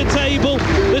ends of the table.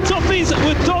 The Toffees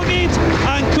were dogged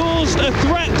and caused a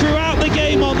threat throughout the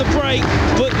game on the break,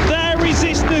 but their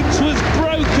resistance was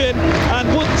broken,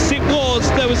 and once it was,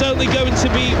 there was only going to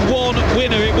be one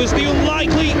winner. It was the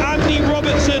unlikely Andy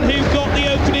Robertson who got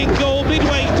the opening goal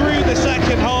midway through the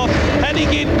second half,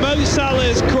 heading in Mo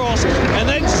Salah's cross, and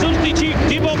then substitute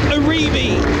Divock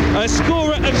Origi, a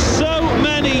scorer of so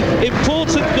many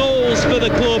important goals for the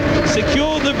club,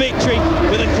 secured the victory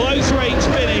with a close-range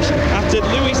finish after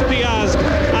Luis Diaz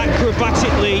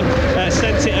acrobatically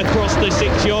sent it across the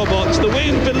 6-yard box. The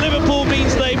win for Liverpool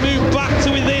means they move back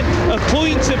to within a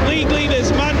point of league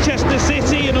leaders Manchester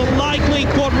City. An unlikely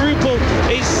quadruple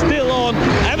is still on.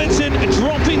 Everton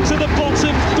dropping to the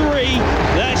bottom 3.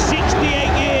 Their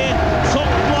 68-year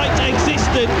top-flight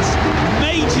existence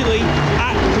majorly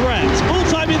at threat.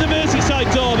 Full-time in the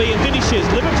Merseyside derby, and finishes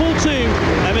Liverpool 2,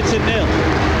 Everton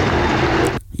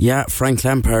 0. Yeah, Frank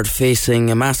Lampard facing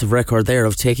a massive record there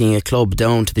of taking a club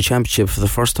down to the Championship for the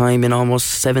first time in almost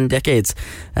 7 decades.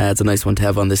 It's a nice one to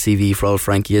have on the CV for old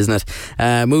Frankie, isn't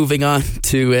it? Moving on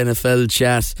to NFL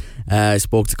chat. I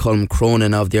spoke to Colum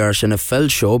Cronin of the Irish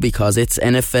NFL show because it's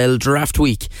NFL draft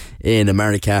week in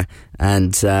America,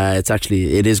 and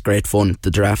it is great fun,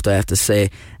 the draft, I have to say,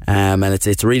 and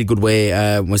it's a really good way.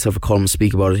 Myself and Colum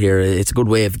speak about it here. It's a good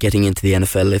way of getting into the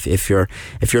NFL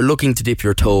if you're looking to dip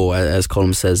your toe, as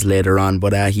Colum says later on.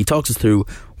 But he talks us through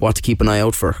what to keep an eye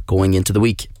out for going into the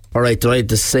week. Alright, delighted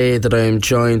to say that I'm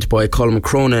joined by Colum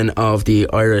Cronin of the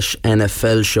Irish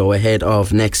NFL show ahead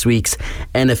of next week's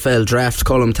NFL draft.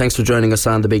 Colum, thanks for joining us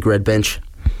on the Big Red Bench.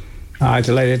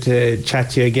 Delighted to chat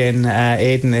to you again,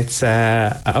 Aidan. It's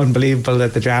unbelievable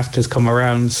that the draft has come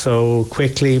around so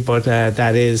quickly, but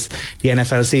that is the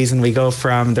NFL season. We go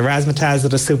from the razzmatazz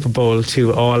of the Super Bowl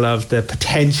to all of the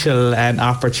potential and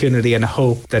opportunity and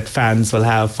hope that fans will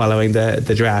have following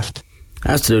the draft.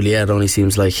 Absolutely, yeah. It only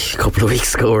seems like a couple of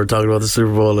weeks ago we were talking about the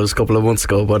Super Bowl. It was a couple of months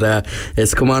ago, but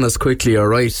it's come on us quickly. All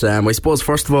right. I suppose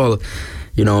first of all,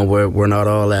 you know, we're not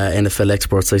all NFL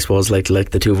experts, I suppose, like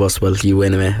the two of us. Well, you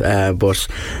anyway. But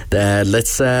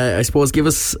let's I suppose give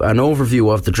us an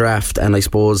overview of the draft, and I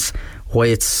suppose why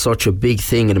it's such a big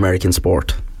thing in American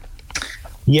sport.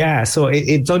 Yeah, so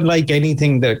it's unlike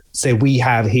anything that, say, we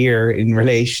have here in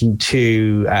relation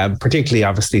to particularly,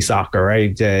 obviously, soccer,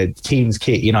 right? Teams,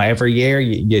 you know, every year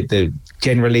the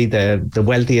generally the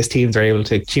wealthiest teams are able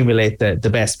to accumulate the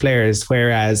best players,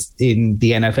 whereas in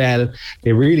the NFL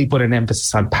they really put an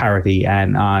emphasis on parity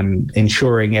and on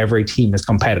ensuring every team is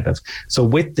competitive. So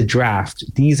with the draft,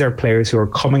 these are players who are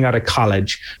coming out of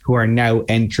college who are now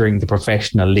entering the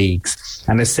professional leagues,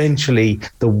 and essentially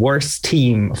the worst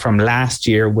team from last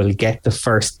year will get the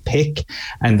first pick,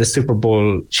 and the Super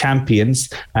Bowl champions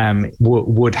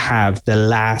would have the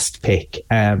last pick.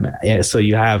 So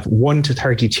you have 1 to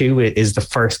 32 is the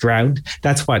first round.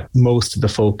 That's what most of the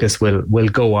focus will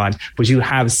go on. But you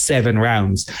have 7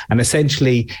 rounds, and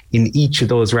essentially in each of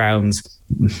those rounds,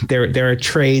 there are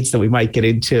trades that we might get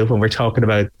into when we're talking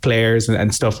about players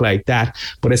and stuff like that.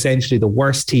 But essentially the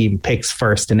worst team picks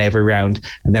first in every round,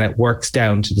 and then it works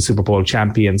down to the Super Bowl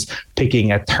champions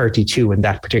picking at 32 in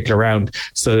that particular round.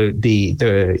 So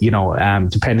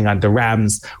depending on the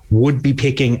Rams would be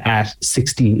picking at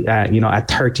 60, at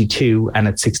 32 and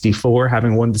at 64,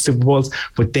 having won the Super Bowls,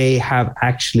 but they have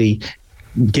actually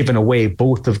given away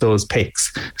both of those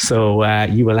picks. So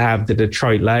you will have the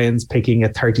Detroit Lions picking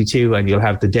at 32, and you'll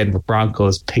have the Denver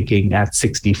Broncos picking at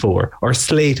 64, or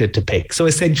slated to pick. So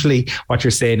essentially what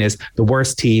you're saying is the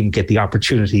worst team get the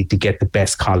opportunity to get the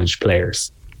best college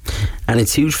players. And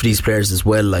it's huge for these players as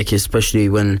well, like especially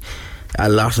when a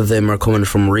lot of them are coming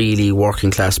from really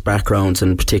working class backgrounds,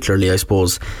 and particularly I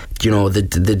suppose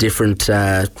the different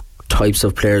types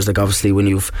of players. Like obviously when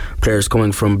you've players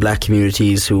coming from black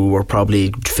communities who were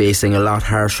probably facing a lot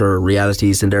harsher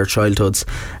realities in their childhoods,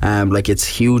 like it's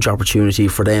huge opportunity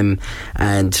for them.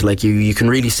 And like you can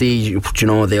really see,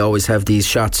 they always have these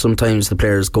shots. Sometimes the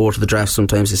players go to the draft,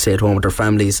 sometimes they stay at home with their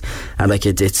families, and like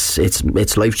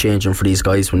it's life changing for these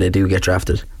guys when they do get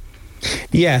drafted.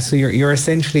 Yeah, so you're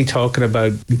essentially talking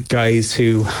about guys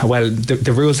who, well,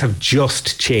 the rules have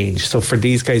just changed. So for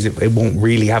these guys, it won't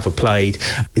really have applied.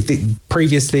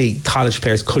 Previously, college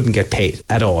players couldn't get paid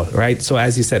at all, right? So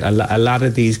as you said, a lot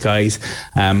of these guys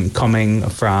coming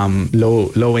from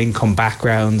low income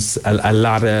backgrounds, a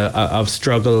lot of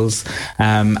struggles,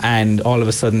 and all of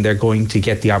a sudden they're going to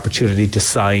get the opportunity to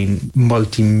sign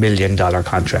multi-million-dollar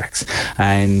contracts.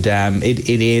 And it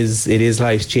is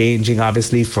life changing,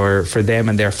 obviously, for them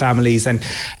and their families. And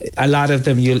a lot of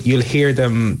them, you'll hear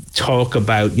them talk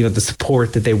about the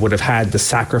support that they would have had, the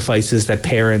sacrifices that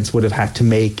parents would have had to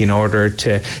make in order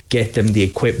to get them the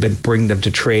equipment, bring them to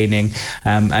training,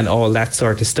 and all that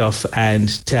sort of stuff. And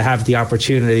to have the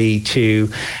opportunity to,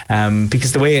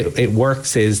 because the way it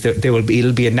works is that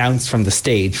it'll be announced from the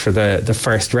stage for the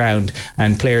first round,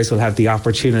 and players will have the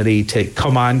opportunity to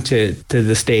come on to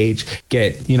the stage,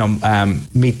 get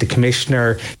meet the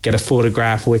commissioner, get a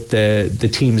photograph with the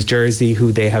team's jersey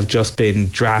who they have just been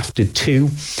drafted to.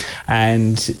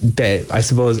 And I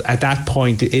suppose at that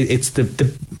point it's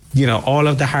the all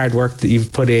of the hard work that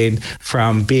you've put in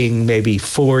from being maybe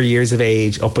 4 years of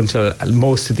age up until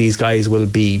most of these guys will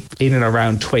be in and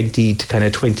around 20 to kind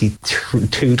of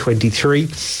 22, 23.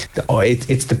 It's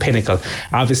the pinnacle.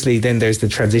 Obviously then there's the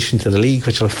transition to the league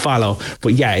which will follow,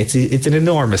 but yeah, it's an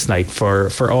enormous night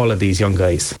for all of these young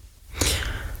guys.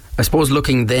 I suppose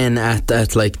looking then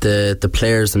at like the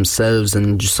players themselves,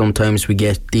 and just sometimes we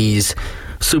get these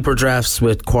super drafts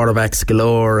with quarterbacks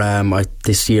galore.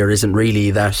 This year isn't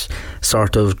really that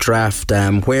sort of draft.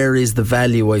 Where is the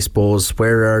value, I suppose?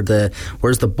 Where's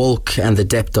the bulk and the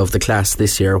depth of the class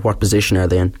this year? What position are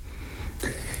they in?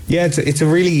 Yeah, it's a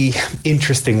really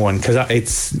interesting one, because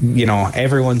it's,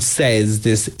 everyone says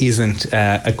this isn't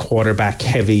a quarterback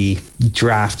heavy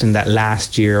draft, and that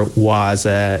last year was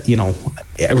a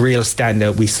real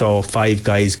standout. We saw 5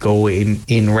 guys go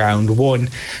in round 1.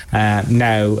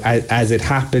 Now, as it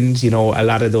happened, a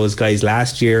lot of those guys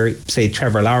last year, say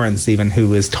Trevor Lawrence even, who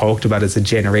was talked about as a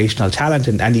generational talent,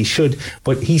 and he should,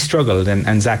 but he struggled,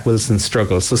 and Zach Wilson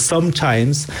struggled. So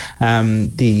sometimes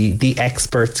the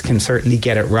experts can certainly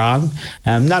get it wrong.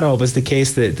 Not always the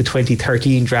case. The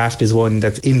 2013 draft is one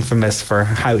that's infamous for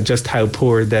how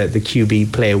poor the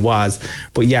QB play was.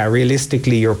 But yeah,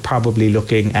 realistically, you're probably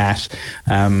looking at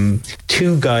 2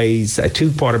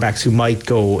 quarterbacks who might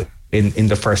go in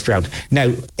the first round.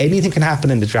 Now, anything can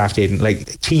happen in the draft, Aidan.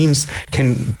 Like, teams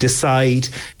can decide,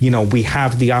 we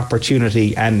have the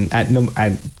opportunity, and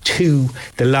at 2,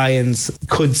 the Lions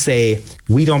could say,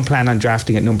 we don't plan on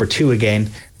drafting at number 2 again.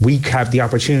 we have the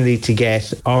opportunity to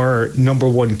get our number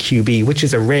one QB, which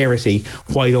is a rarity.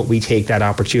 Why don't we take that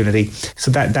opportunity?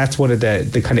 So that's one of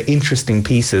the kind of interesting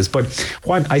pieces. But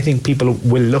what I think people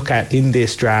will look at in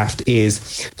this draft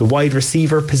is the wide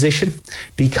receiver position,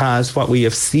 because what we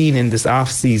have seen in this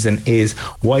offseason is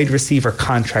wide receiver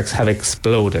contracts have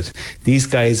exploded. These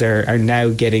guys are now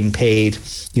getting paid,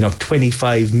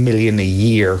 $25 million a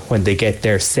year when they get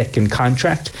their second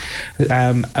contract.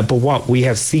 But what we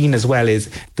have seen as well is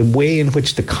the way in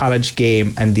which the college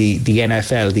game and the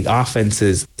NFL, the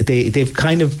offenses, they've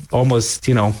kind of almost,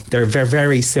 they're very,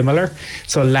 very similar.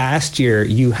 So last year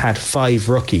you had 5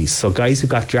 rookies, so guys who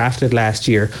got drafted last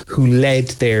year who led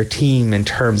their team in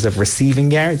terms of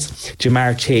receiving yards.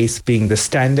 Jamar Chase being the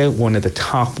standout, one of the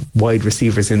top wide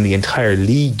receivers in the entire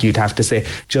league, you'd have to say.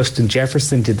 Justin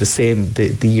Jefferson did the same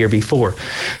the year before.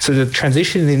 So the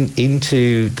transition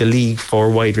into the league for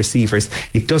wide receivers,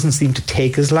 it doesn't seem to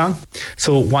take as long.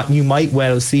 So what you might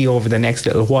well see over the next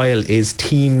little while is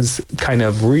teams kind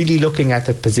of really looking at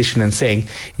the position and saying,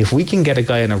 if we can get a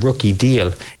guy on a rookie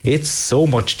deal, it's so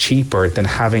much cheaper than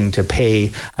having to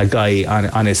pay a guy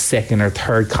on his second or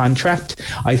third contract.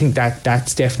 I think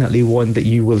that's definitely one that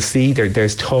you will see.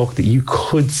 There's talk that you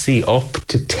could see up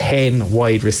to 10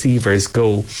 wide receivers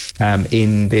go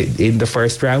in the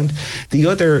first round. The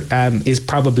other is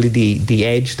probably the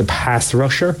edge, the pass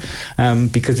rusher,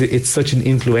 because it's such an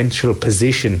influential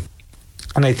position.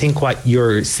 And I think what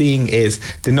you're seeing is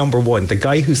the number one, the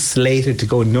guy who's slated to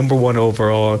go number one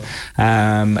overall,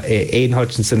 Aidan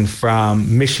Hutchinson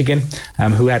from Michigan,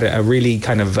 who had a really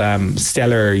kind of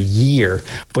stellar year.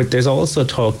 But there's also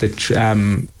talk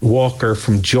that Walker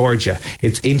from Georgia,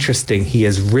 it's interesting, he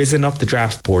has risen up the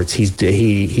draft boards.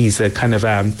 He's a kind of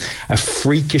a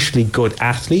freakishly good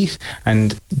athlete,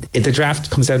 and the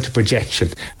draft comes down to projection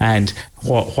and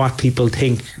what people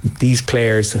think these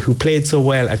players who played so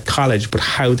well at college, but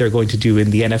how they're going to do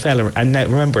in the NFL. And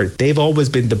remember, they've always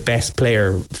been the best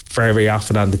player very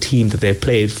often on the team that they've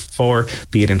played for,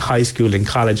 be it in high school, in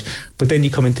college. But then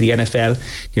you come into the NFL,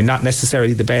 you're not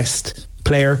necessarily the best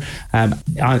player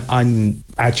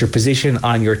at your position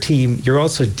on your team. You're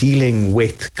also dealing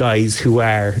with guys who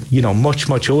are much,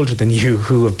 much older than you,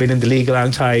 who have been in the league a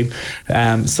long time,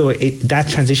 so that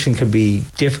transition can be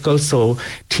difficult. So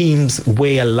teams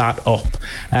weigh a lot up.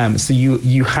 So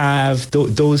you have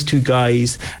those two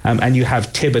guys, and you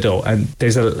have Thibodeau, and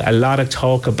there's a lot of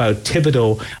talk about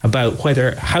Thibodeau, about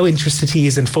how interested he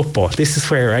is in football. This is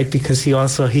where, right, because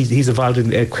he's involved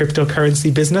in a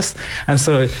cryptocurrency business, and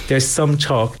so there's some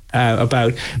talk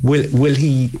about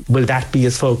will that be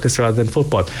his focus rather than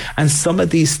football. And some of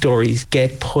these stories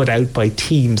get put out by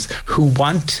teams who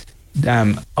want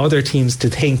other teams to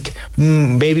think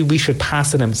maybe we should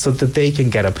pass on him so that they can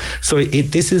get him. So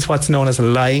this is what's known as a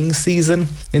lying season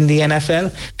in the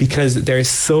NFL, because there's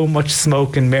so much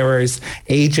smoke and mirrors.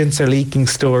 Agents are leaking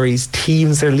stories,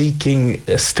 teams are leaking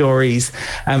stories,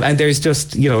 and there's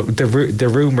just the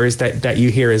rumors that you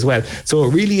hear as well. So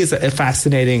it really is a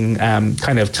fascinating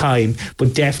kind of time.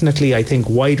 But definitely I think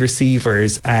wide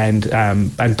receivers and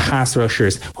pass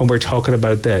rushers, when we're talking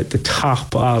about the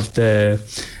top of the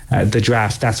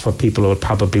draft, that's what people would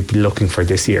probably be looking for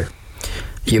this year.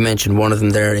 You mentioned one of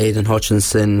them there, Aidan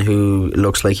Hutchinson, who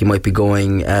looks like he might be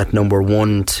going at number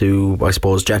 1 to, I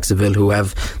suppose, Jacksonville, who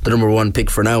have the number 1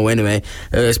 pick for now anyway.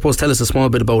 I suppose tell us a small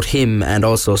bit about him and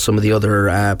also some of the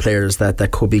other players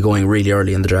that could be going really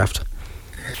early in the draft.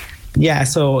 Yeah,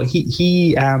 so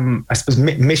he I suppose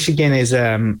Michigan is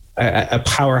a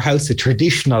powerhouse, a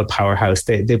traditional powerhouse.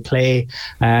 They play,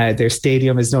 their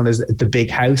stadium is known as the Big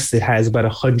House. It has about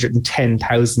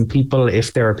 110,000 people.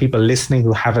 If there are people listening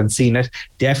who haven't seen it,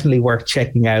 definitely worth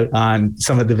checking out on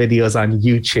some of the videos on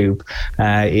YouTube.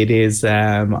 It is,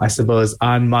 I suppose,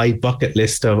 on my bucket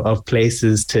list of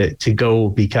places to go,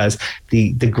 because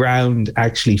the ground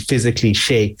actually physically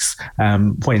shakes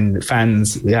when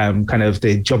fans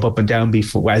they jump up and down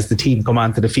as the team come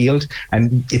onto the field,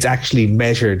 and it's actually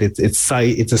measured. It's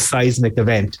a seismic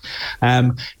event.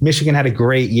 Michigan had a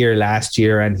great year last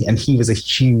year, and he was a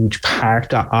huge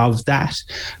part of that.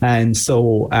 And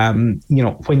so,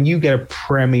 when you get a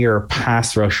premier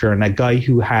pass rusher and a guy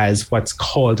who has what's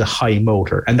called a high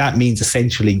motor, and that means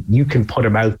essentially you can put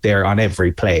him out there on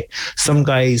every play. Some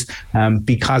guys,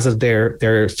 because of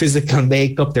their physical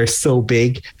makeup, they're so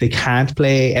big they can't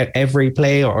play at every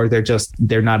play, or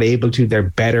they're not able to. They're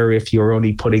better if you're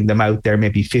only putting them out there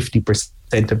maybe 50%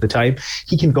 80% of the time.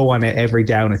 He can go on it every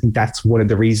down. I think that's one of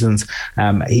the reasons.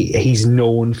 He's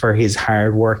known for his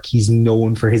hard work. He's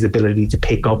known for his ability to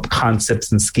pick up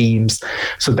concepts and schemes.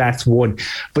 So that's one.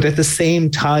 But at the same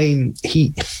time,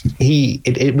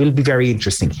 it will be very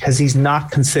interesting because he's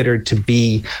not considered to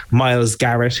be Myles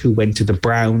Garrett, who went to the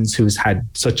Browns, who's had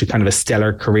such a kind of a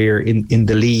stellar career in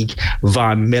the league.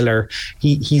 Von Miller,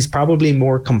 he's probably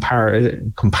more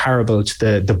comparable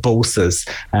to the Bosas,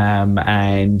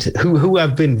 and who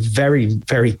have been very,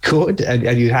 very good.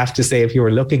 And you'd have to say, if you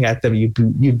were looking at them,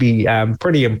 you'd be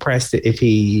pretty impressed if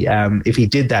he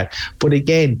did that. But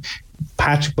again,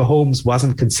 Patrick Mahomes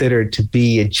wasn't considered to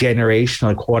be a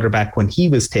generational quarterback when he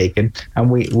was taken, and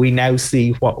we now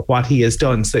see what he has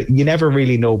done. So you never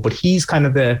really know, but he's kind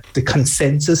of the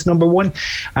consensus number one.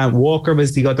 Walker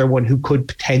was the other one who could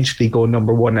potentially go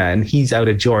number one, and he's out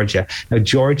of Georgia. Now,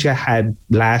 Georgia had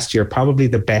last year probably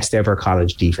the best ever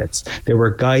college defense. There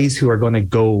were guys who are going to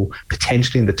go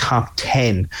potentially in the top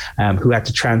 10 who had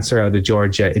to transfer out of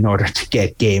Georgia in order to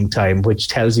get game time, which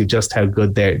tells you just how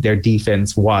good their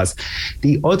defense was.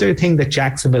 The other thing that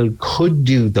Jacksonville could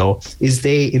do, though, is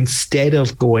they, instead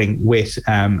of going with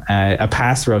a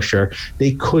pass rusher,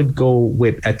 they could go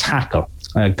with a tackle.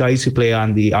 Guys who play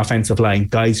on the offensive line,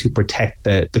 guys who protect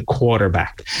the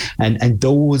quarterback. And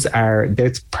those are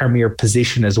their premier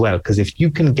position as well. Because if you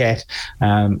can get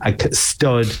a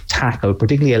stud tackle,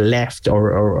 particularly a left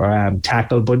or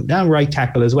tackle, but now right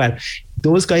tackle as well,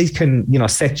 those guys can,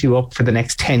 set you up for the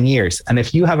next 10 years. And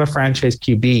if you have a franchise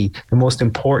QB, the most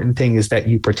important thing is that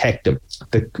you protect them.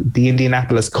 The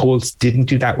Indianapolis Colts didn't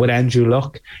do that with Andrew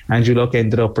Luck. Andrew Luck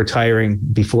ended up retiring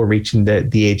before reaching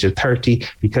the age of 30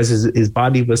 because his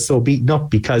body was so beaten up.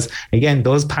 Because, again,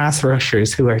 those pass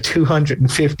rushers who are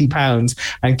 250 pounds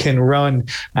and can run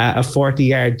a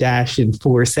 40-yard dash in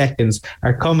 4 seconds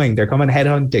are coming. They're coming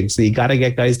headhunting. So you got to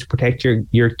get guys to protect your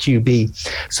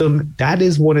QB. So that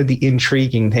is one of the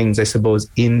intriguing things, I suppose,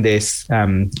 in this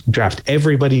draft.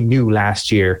 Everybody knew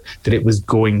last year that it was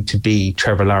going to be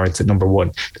Trevor Lawrence at number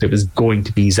 1, that it was going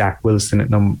to be Zach Wilson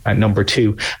at number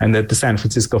 2, and that the San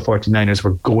Francisco 49ers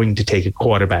were going to take a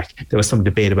quarterback. There was some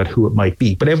debate about who it might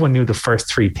be, but everyone knew the first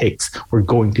 3 picks were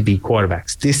going to be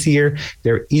quarterbacks. This year,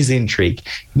 there is intrigue.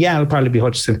 Yeah, it'll probably be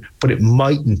Hutchinson, but it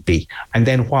mightn't be. And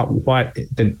then what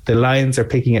the Lions are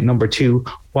picking at number 2,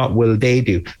 what will they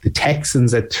do? The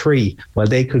Texans at 3, well,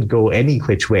 they could go any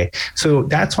which way. So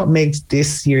that's what makes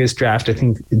this year's draft, I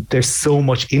think, there's so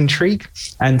much intrigue.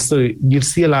 And so you'll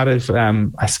see a lot of,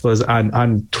 I suppose,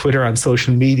 on Twitter, on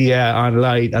social media,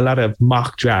 online, a lot of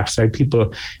mock drafts, right?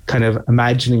 People kind of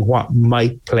imagining what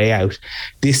might play out.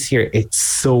 This year, it's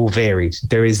so varied.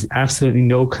 There is absolutely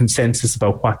no consensus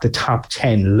about what the top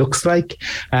 10 looks like.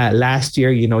 Last year,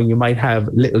 you might have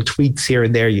little tweaks here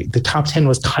and there. The top 10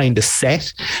 was kind of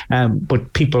set.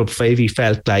 But people maybe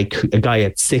felt like a guy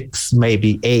at 6,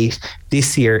 maybe 8.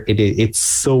 This year, it's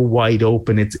so wide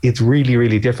open. It's really,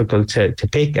 really difficult to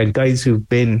pick. And guys who've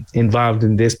been involved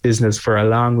in this business for a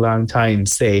long, long time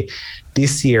say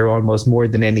this year, almost more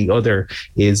than any other,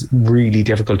 is really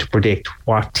difficult to predict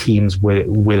what teams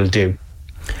will do.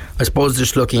 I suppose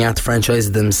just looking at the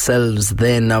franchises themselves,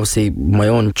 then obviously my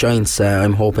own Giants,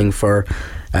 I'm hoping for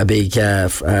a big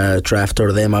draft out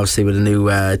of them, obviously with a new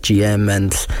GM,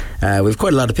 and we've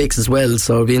quite a lot of picks as well,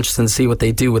 so it'll be interesting to see what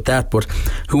they do with that. But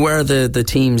who are the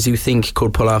teams you think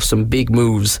could pull off some big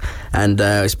moves? And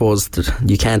I suppose that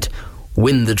you can't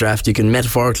win the draft, you can,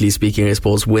 metaphorically speaking, I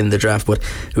suppose, win the draft, but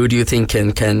who do you think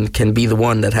can be the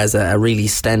one that has a really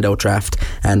standout draft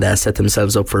and set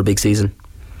themselves up for a big season?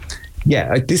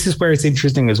 Yeah, this is where it's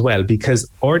interesting as well, because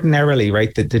ordinarily,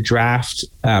 right, the draft,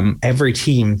 every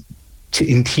team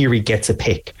in theory gets a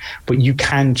pick, but you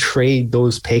can trade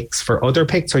those picks for other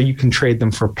picks, or you can trade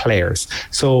them for players.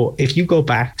 So if you go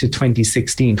back to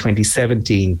 2016,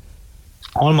 2017,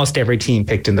 almost every team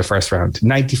picked in the first round,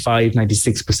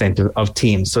 96% of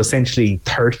teams. So essentially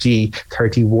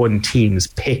 31 teams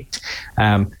picked.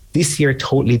 This year,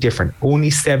 totally different. Only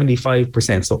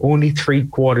 75%. So only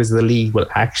 3/4 of the league will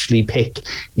actually pick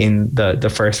in the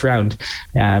first round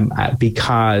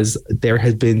because there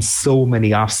has been so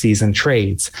many off-season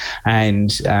trades.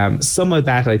 And some of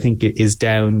that, I think, is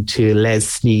down to Les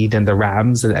Snead and the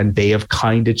Rams, and they have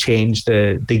kind of changed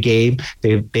the game.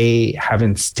 They have,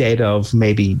 instead of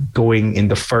maybe going in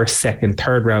the first, second,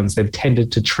 third rounds, they've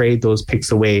tended to trade those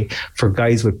picks away for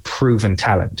guys with proven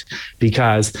talent.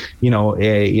 Because,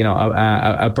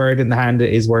 a bird in the hand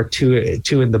is worth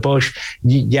two in the bush.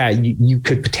 You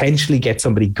could potentially get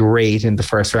somebody great in the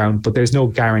first round, but there's no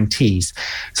guarantees.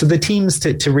 So the teams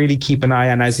to really keep an eye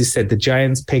on, as you said, the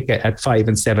Giants pick at 5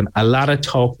 and 7. A lot of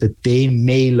talk that they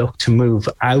may look to move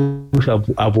out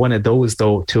of one of those,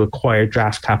 though, to acquire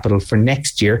draft capital for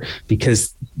next year,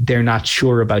 because they're not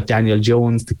sure about Daniel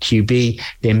Jones, the QB.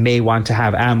 They may want to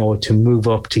have ammo to move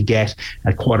up to get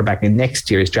a quarterback in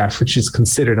next year's draft, which is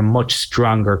considered a much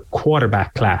stronger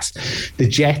quarterback class. The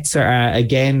Jets are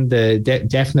again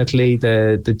definitely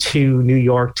the two New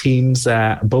York teams.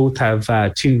 Both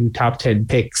have 2 top 10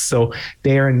 picks, so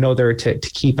they're another to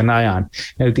keep an eye on.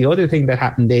 Now, the other thing that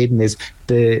happened, Aidan, is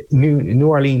the New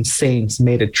Orleans Saints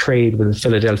made a trade with the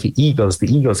Philadelphia Eagles.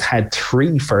 The Eagles had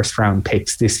 3 first-round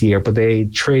picks this year, but they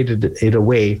traded it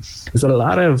away. There's a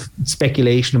lot of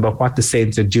speculation about what the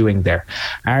Saints are doing there.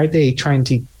 Are they trying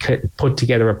to put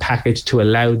together a package to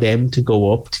allow them to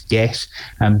go up to get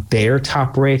their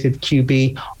top-rated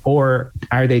QB, or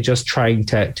are they just trying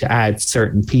to add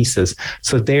certain pieces?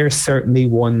 So they're certainly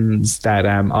ones that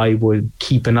I would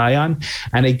keep an eye on.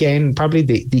 And again, probably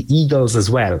the Eagles as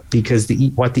well, because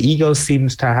what the Eagles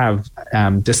seems to have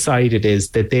decided is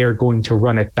that they're going to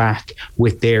run it back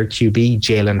with their QB,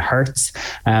 Jalen Hurts.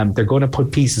 They're going to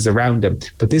put pieces around him,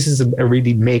 but this is a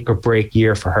really make or break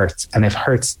year for Hurts. And if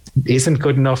Hurts isn't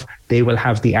good enough, they will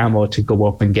have the ammo to go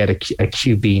up and get a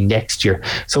QB next year.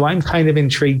 So I'm kind of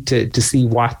intrigued to see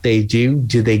what they do.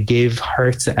 Do they give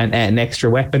Hurts an extra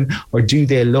weapon, or do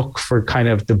they look for kind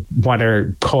of what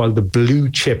are called the blue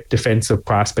chip defensive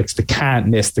prospects, the can't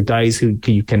miss, the guys who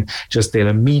you can just, they'll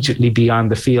immediately be on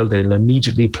the field, they'll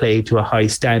immediately play to a high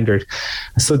standard.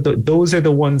 So those are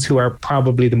the ones who are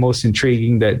probably the most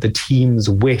intriguing, the teams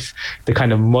with the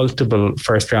kind of multiple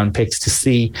first round picks, to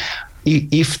see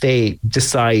if they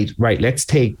decide, right, let's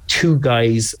take 2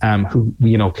 guys who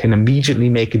can immediately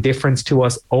make a difference to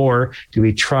us, or do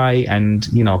we try and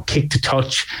kick to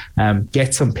touch,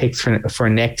 get some picks for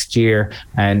next year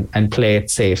and play it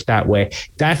safe that way.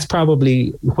 That's probably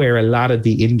where a lot of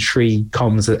the intrigue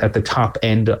comes at the top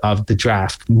end of the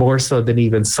draft, more so than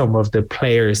even some of the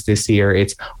players this year.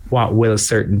 It's what will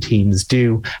certain teams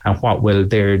do and what will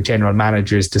their general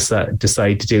managers decide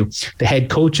to do. The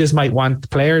head coaches might want the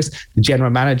players. The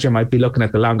general manager might be looking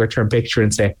at the longer term picture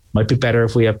and say, might be better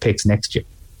if we have picks next year.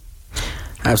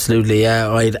 Absolutely,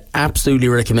 yeah. I'd absolutely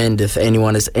recommend, if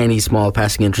anyone has any small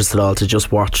passing interest at all, to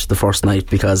just watch the first night,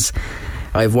 because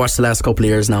I've watched the last couple of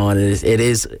years now, and it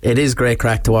is great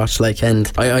crack to watch.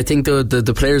 And I think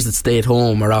the players that stay at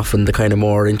home are often the kind of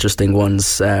more interesting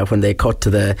ones. When they cut to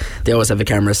they always have a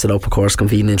camera set up, of course,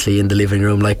 conveniently in the living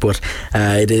room. But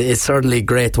it's certainly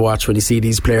great to watch when you see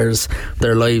these players,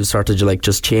 their lives sort of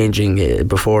just changing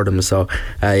before them. So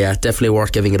yeah, definitely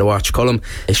worth giving it a watch. Colum,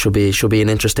 it should be an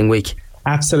interesting week.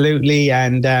 Absolutely,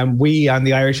 and we on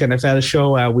the Irish NFL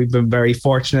show, we've been very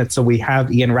fortunate. So we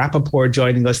have Ian Rappaport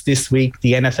joining us this week,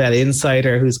 the NFL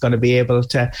insider, who's going to be able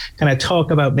to kind of talk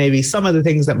about maybe some of the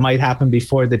things that might happen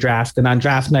before the draft. And on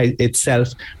draft night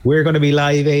itself, we're going to be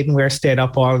live, Aidan. We're staying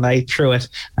up all night through it,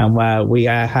 and we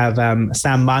have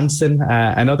Sam Monson,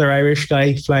 another Irish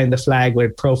guy, flying the flag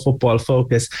with Pro Football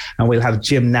Focus, and we'll have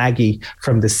Jim Nagy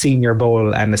from the Senior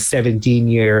Bowl, and a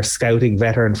 17-year scouting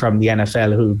veteran from the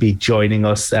NFL who will be joining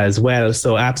us as well.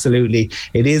 So absolutely,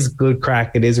 it is good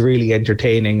crack. It is really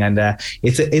entertaining, and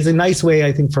it's a nice way,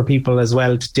 I think, for people as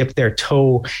well to dip their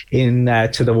toe in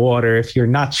to the water. If you're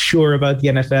not sure about the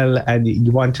NFL and you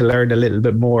want to learn a little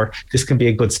bit more, this can be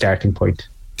a good starting point.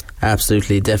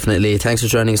 Absolutely, definitely. Thanks for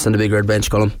joining us on the Big Red Bench,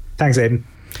 Colum. Thanks, Aidan.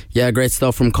 Yeah, great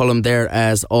stuff from Colum there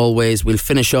as always. We'll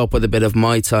finish up with a bit of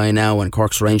Muay Thai now, and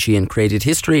Cork's Ryan Sheehan created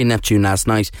history in Neptune last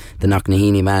night. The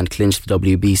Knocknaheeny man clinched the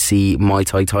WBC Muay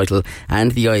Thai title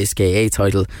and the ISKA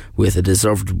title with a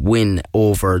deserved win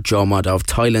over Jomad of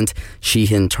Thailand.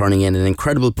 Sheehan turning in an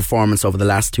incredible performance over the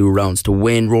last 2 rounds to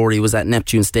win. Rory was at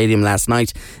Neptune Stadium last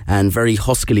night and very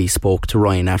huskily spoke to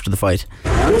Ryan after the fight.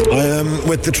 I am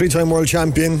with the 3-time world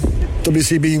champion,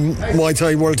 WCB Muay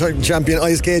Thai world champion,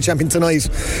 ISKA champion tonight,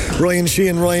 Ryan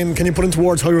Sheehan. Ryan, can you put into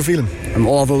words how you're feeling? I'm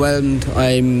overwhelmed.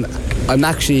 I'm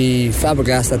actually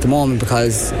flabbergasted at the moment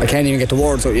because I can't even get the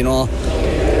words out,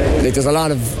 there's a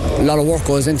lot of work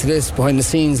goes into this behind the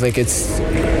scenes. It's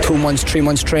 2 months, 3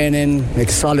 months training, a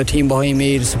solid team behind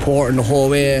me, the supporting the whole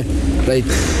way,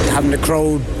 having the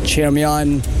crowd cheer me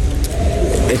on.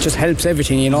 It just helps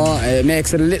everything, It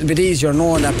makes it a little bit easier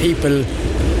knowing that people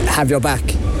have your back.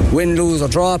 Win, lose or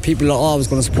draw, people are always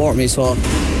going to support me. So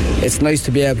it's nice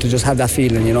to be able to just have that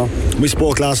feeling, you know. We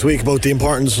spoke last week about the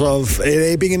importance of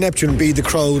being in Neptune, be the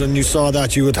crowd, and you saw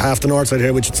that you would half the north side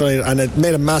here, which side, and it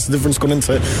made a massive difference going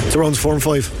into rounds 4 and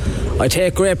 5. I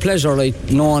take great pleasure,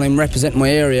 knowing I'm representing my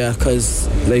area, because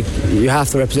you have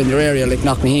to represent your area, like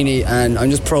Knocknaheeny, and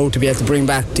I'm just proud to be able to bring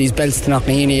back these belts to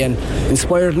Knocknaheeny and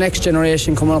inspire the next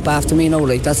generation coming up after me now.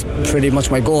 That's pretty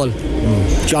much my goal.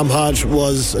 John Hodge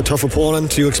was a tough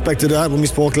opponent. You expected that when we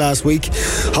spoke last week.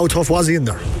 How tough was he in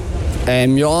there?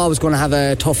 You're always going to have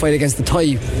a tough fight against the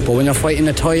Thai, but when you're fighting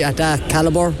a Thai at that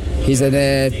calibre, he's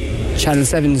a Channel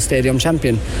 7 stadium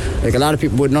champion. A lot of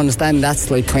people wouldn't understand that's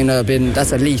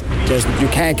that's elite. You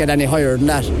can't get any higher than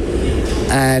that.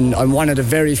 And I'm one of the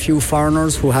very few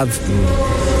foreigners who have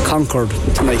conquered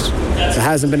tonight. There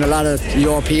hasn't been a lot of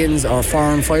Europeans or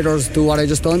foreign fighters do what I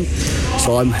just done,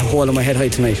 so I'm holding my head high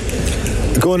tonight.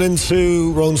 Going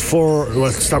into rounds 4,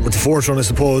 well, start with the 4th round, I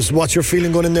suppose. What's your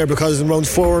feeling going in there? Because in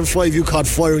rounds 4 and 5 you caught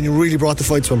fire and you really brought the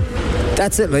fight to him.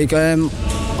 That's it.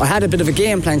 I had a bit of a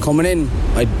game plan coming in.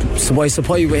 I'd supply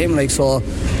with him, so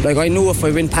I knew if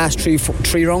I went past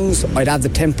three rounds, I'd have the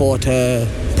tempo to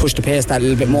push the pace that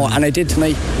little bit more, and I did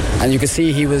tonight. And you could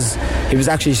see he was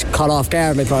actually caught off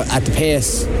guard at the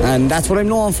pace, and that's what I'm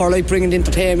known for, bringing the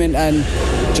entertainment and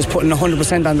just putting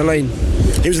 100% on the line.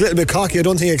 He was a little bit cocky. I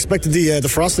don't think he expected the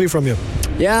ferocity from you.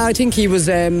 Yeah, I think he was.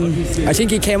 I think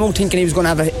he came out thinking he was going to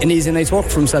have an easy night's work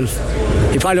for himself.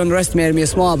 He probably underestimated me a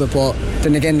small bit, but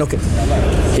then again, look,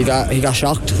 he got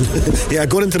shocked. Yeah,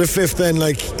 going into the 5th, then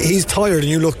he's tired, and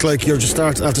you look like you're just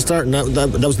after starting.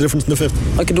 That was the difference in the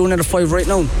 5th. I could do another 5 right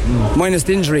now, minus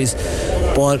the injuries,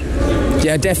 but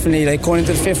yeah, definitely. Going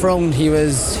into the 5th round, he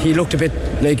looked a bit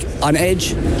on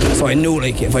edge, so I knew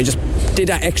if I just did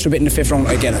that extra bit in the 5th round,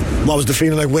 I get it. What was the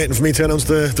feeling waiting for me to announce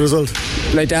the result?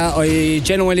 That, I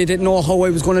genuinely didn't know how I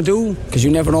was going to do, because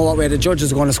you never know what way the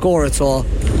judges are going to score it. So,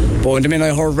 but in the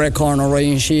minute I heard red corner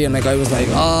Ryan Sheehan, I was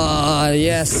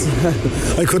yes.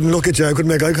 I couldn't look at you. I couldn't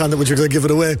make eye contact with you because I give it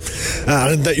away.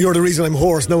 And you're the reason I'm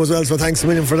hoarse now as well. So thanks a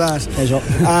million for that. Pleasure.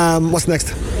 What's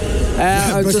next?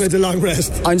 The long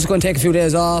rest. I'm just going to take a few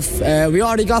days off. We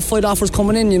already got fight offers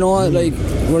coming in,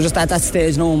 we're just at that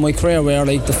stage now in my career where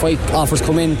the fight offers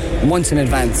come in months in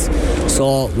advance.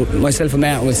 So myself and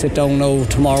Martin will sit down now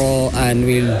tomorrow and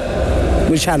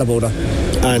we'll chat about it.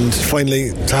 And finally,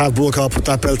 to have Brokaw put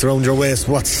that belt around your waist,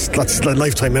 that's a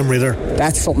lifetime memory there.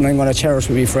 That's something I'm going to cherish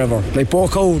with me forever.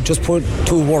 Brokaw just put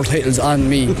 2 world titles on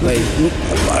me.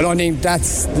 I don't think that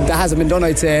hasn't been done,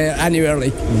 I'd say, anywhere.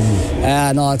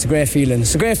 No, it's a great feeling.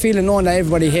 It's a great feeling knowing that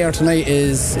everybody here tonight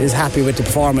is happy with the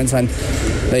performance, and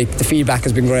the feedback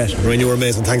has been great. Ryan, you were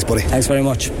amazing. Thanks, buddy. Thanks very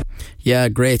much. Yeah,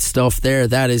 great stuff there.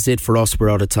 That is it for us.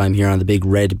 We're out of time here on the Big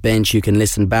Red Bench. You can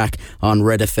listen back on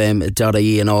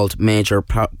redfm.ie and all major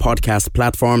podcast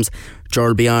platforms. Ger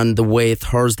will be on the way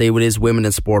Thursday with his Women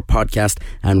in Sport podcast,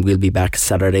 and we'll be back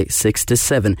Saturday 6 to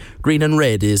 7. Green and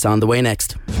Red is on the way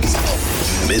next.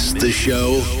 Missed the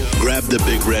show? Grab the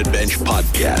Big Red Bench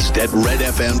podcast at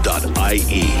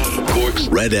redfm.ie. Cork's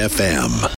Red FM.